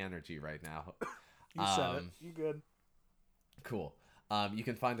loopy energy right now. You said it. You good. Cool. You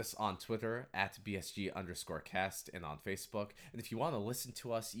can find us on Twitter at BSG_cast and on Facebook. And if you want to listen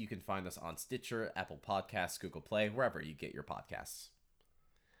to us, you can find us on Stitcher, Apple Podcasts, Google Play, wherever you get your podcasts.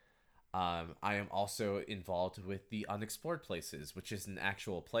 I am also involved with the Unexplored Places, which is an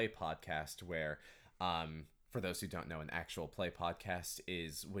actual play podcast where, for those who don't know, an actual play podcast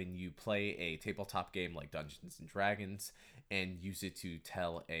is when you play a tabletop game like Dungeons and Dragons and use it to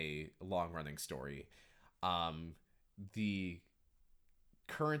tell a long-running story. The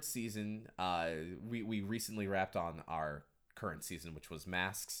current season, we recently wrapped on our current season, which was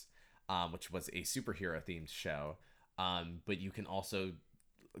Masks, which was a superhero-themed show. But you can also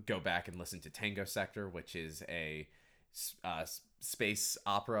go back and listen to Tango Sector, which is a space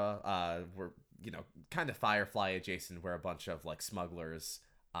opera, where, kind of Firefly adjacent, where a bunch of smugglers,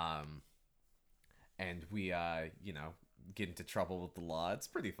 and we get into trouble with the law. It's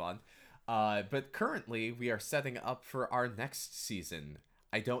pretty fun. But currently we are setting up for our next season.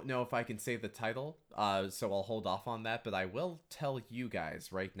 I don't know if I can say the title, so I'll hold off on that, but I will tell you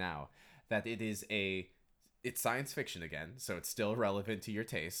guys right now that it's science fiction again, so it's still relevant to your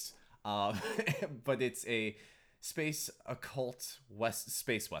tastes. um, but it's a space occult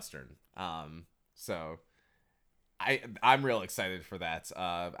space western. So I'm real excited for that.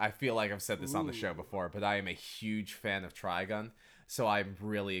 I feel like I've said this on the show before, but I am a huge fan of Trigun, so I'm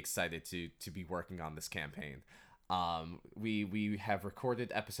really excited to be working on this campaign. We have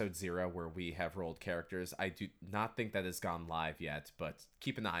recorded episode 0 where we have rolled characters. I do not think that has gone live yet, but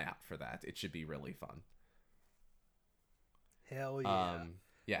keep an eye out for that. It should be really fun. Hell yeah.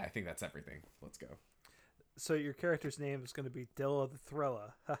 Yeah, I think that's everything. Let's go. So your character's name is going to be Dilla the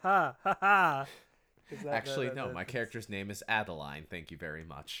Thriller. Ha ha ha ha. Actually, no. My character's name is Adeline. Thank you very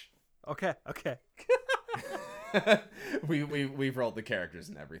much. Okay. We've rolled the characters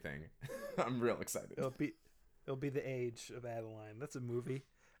and everything. I'm real excited. It'll be The Age of Adeline. That's a movie.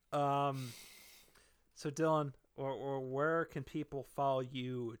 So Dylan, or where can people follow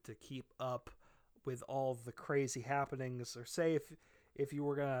you to keep up with all the crazy happenings? Or say if you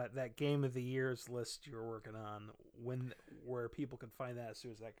were gonna that Game of the Year's list you're working on, where people can find that as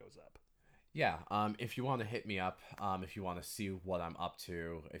soon as that goes up. Yeah, if you want to hit me up, if you want to see what I'm up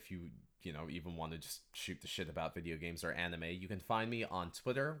to, if you even want to just shoot the shit about video games or anime, you can find me on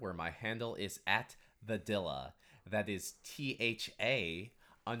Twitter, where my handle is @thedilla. That is THA_DILA.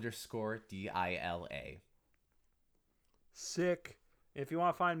 Sick. If you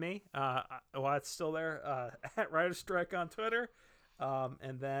want to find me, it's still there, @Writer Strike on Twitter,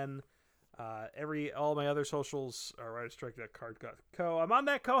 and then all my other socials are writerstrike.card.co. I'm on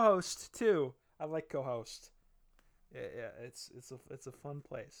that co-host too. I like co-host. Yeah, it's a fun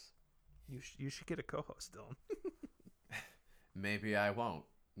place. You should get a co-host, Dylan. Maybe I won't.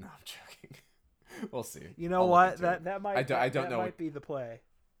 No, I'm joking. We'll see. You know what? That might might be the play.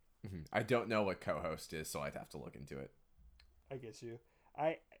 I don't know what co-host is, so I'd have to look into it. I guess you.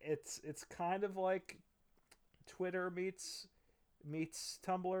 It's kind of like Twitter meets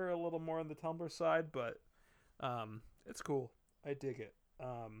Tumblr, a little more on the Tumblr side, but it's cool. I dig it.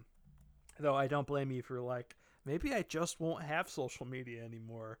 Though I don't blame you for like, maybe I just won't have social media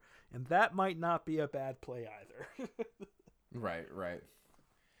anymore, and that might not be a bad play either. Right.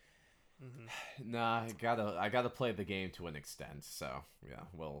 Nah, I gotta play the game to an extent. So yeah,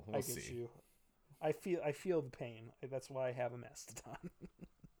 we'll see. I get you. I feel the pain. That's why I have a Mastodon.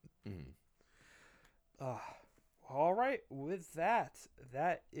 All right. With that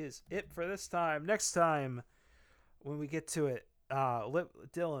is it for this time. Next time, when we get to it,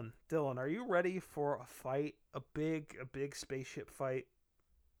 Dylan, are you ready for a fight? A big spaceship fight?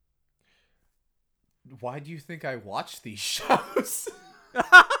 Why do you think I watch these shows?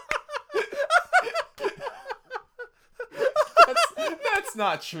 That's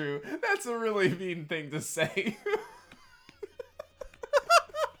not true. That's a really mean thing to say.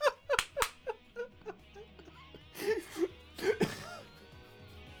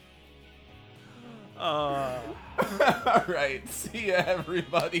 All right. See ya,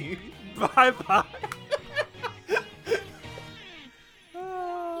 everybody. Bye-bye.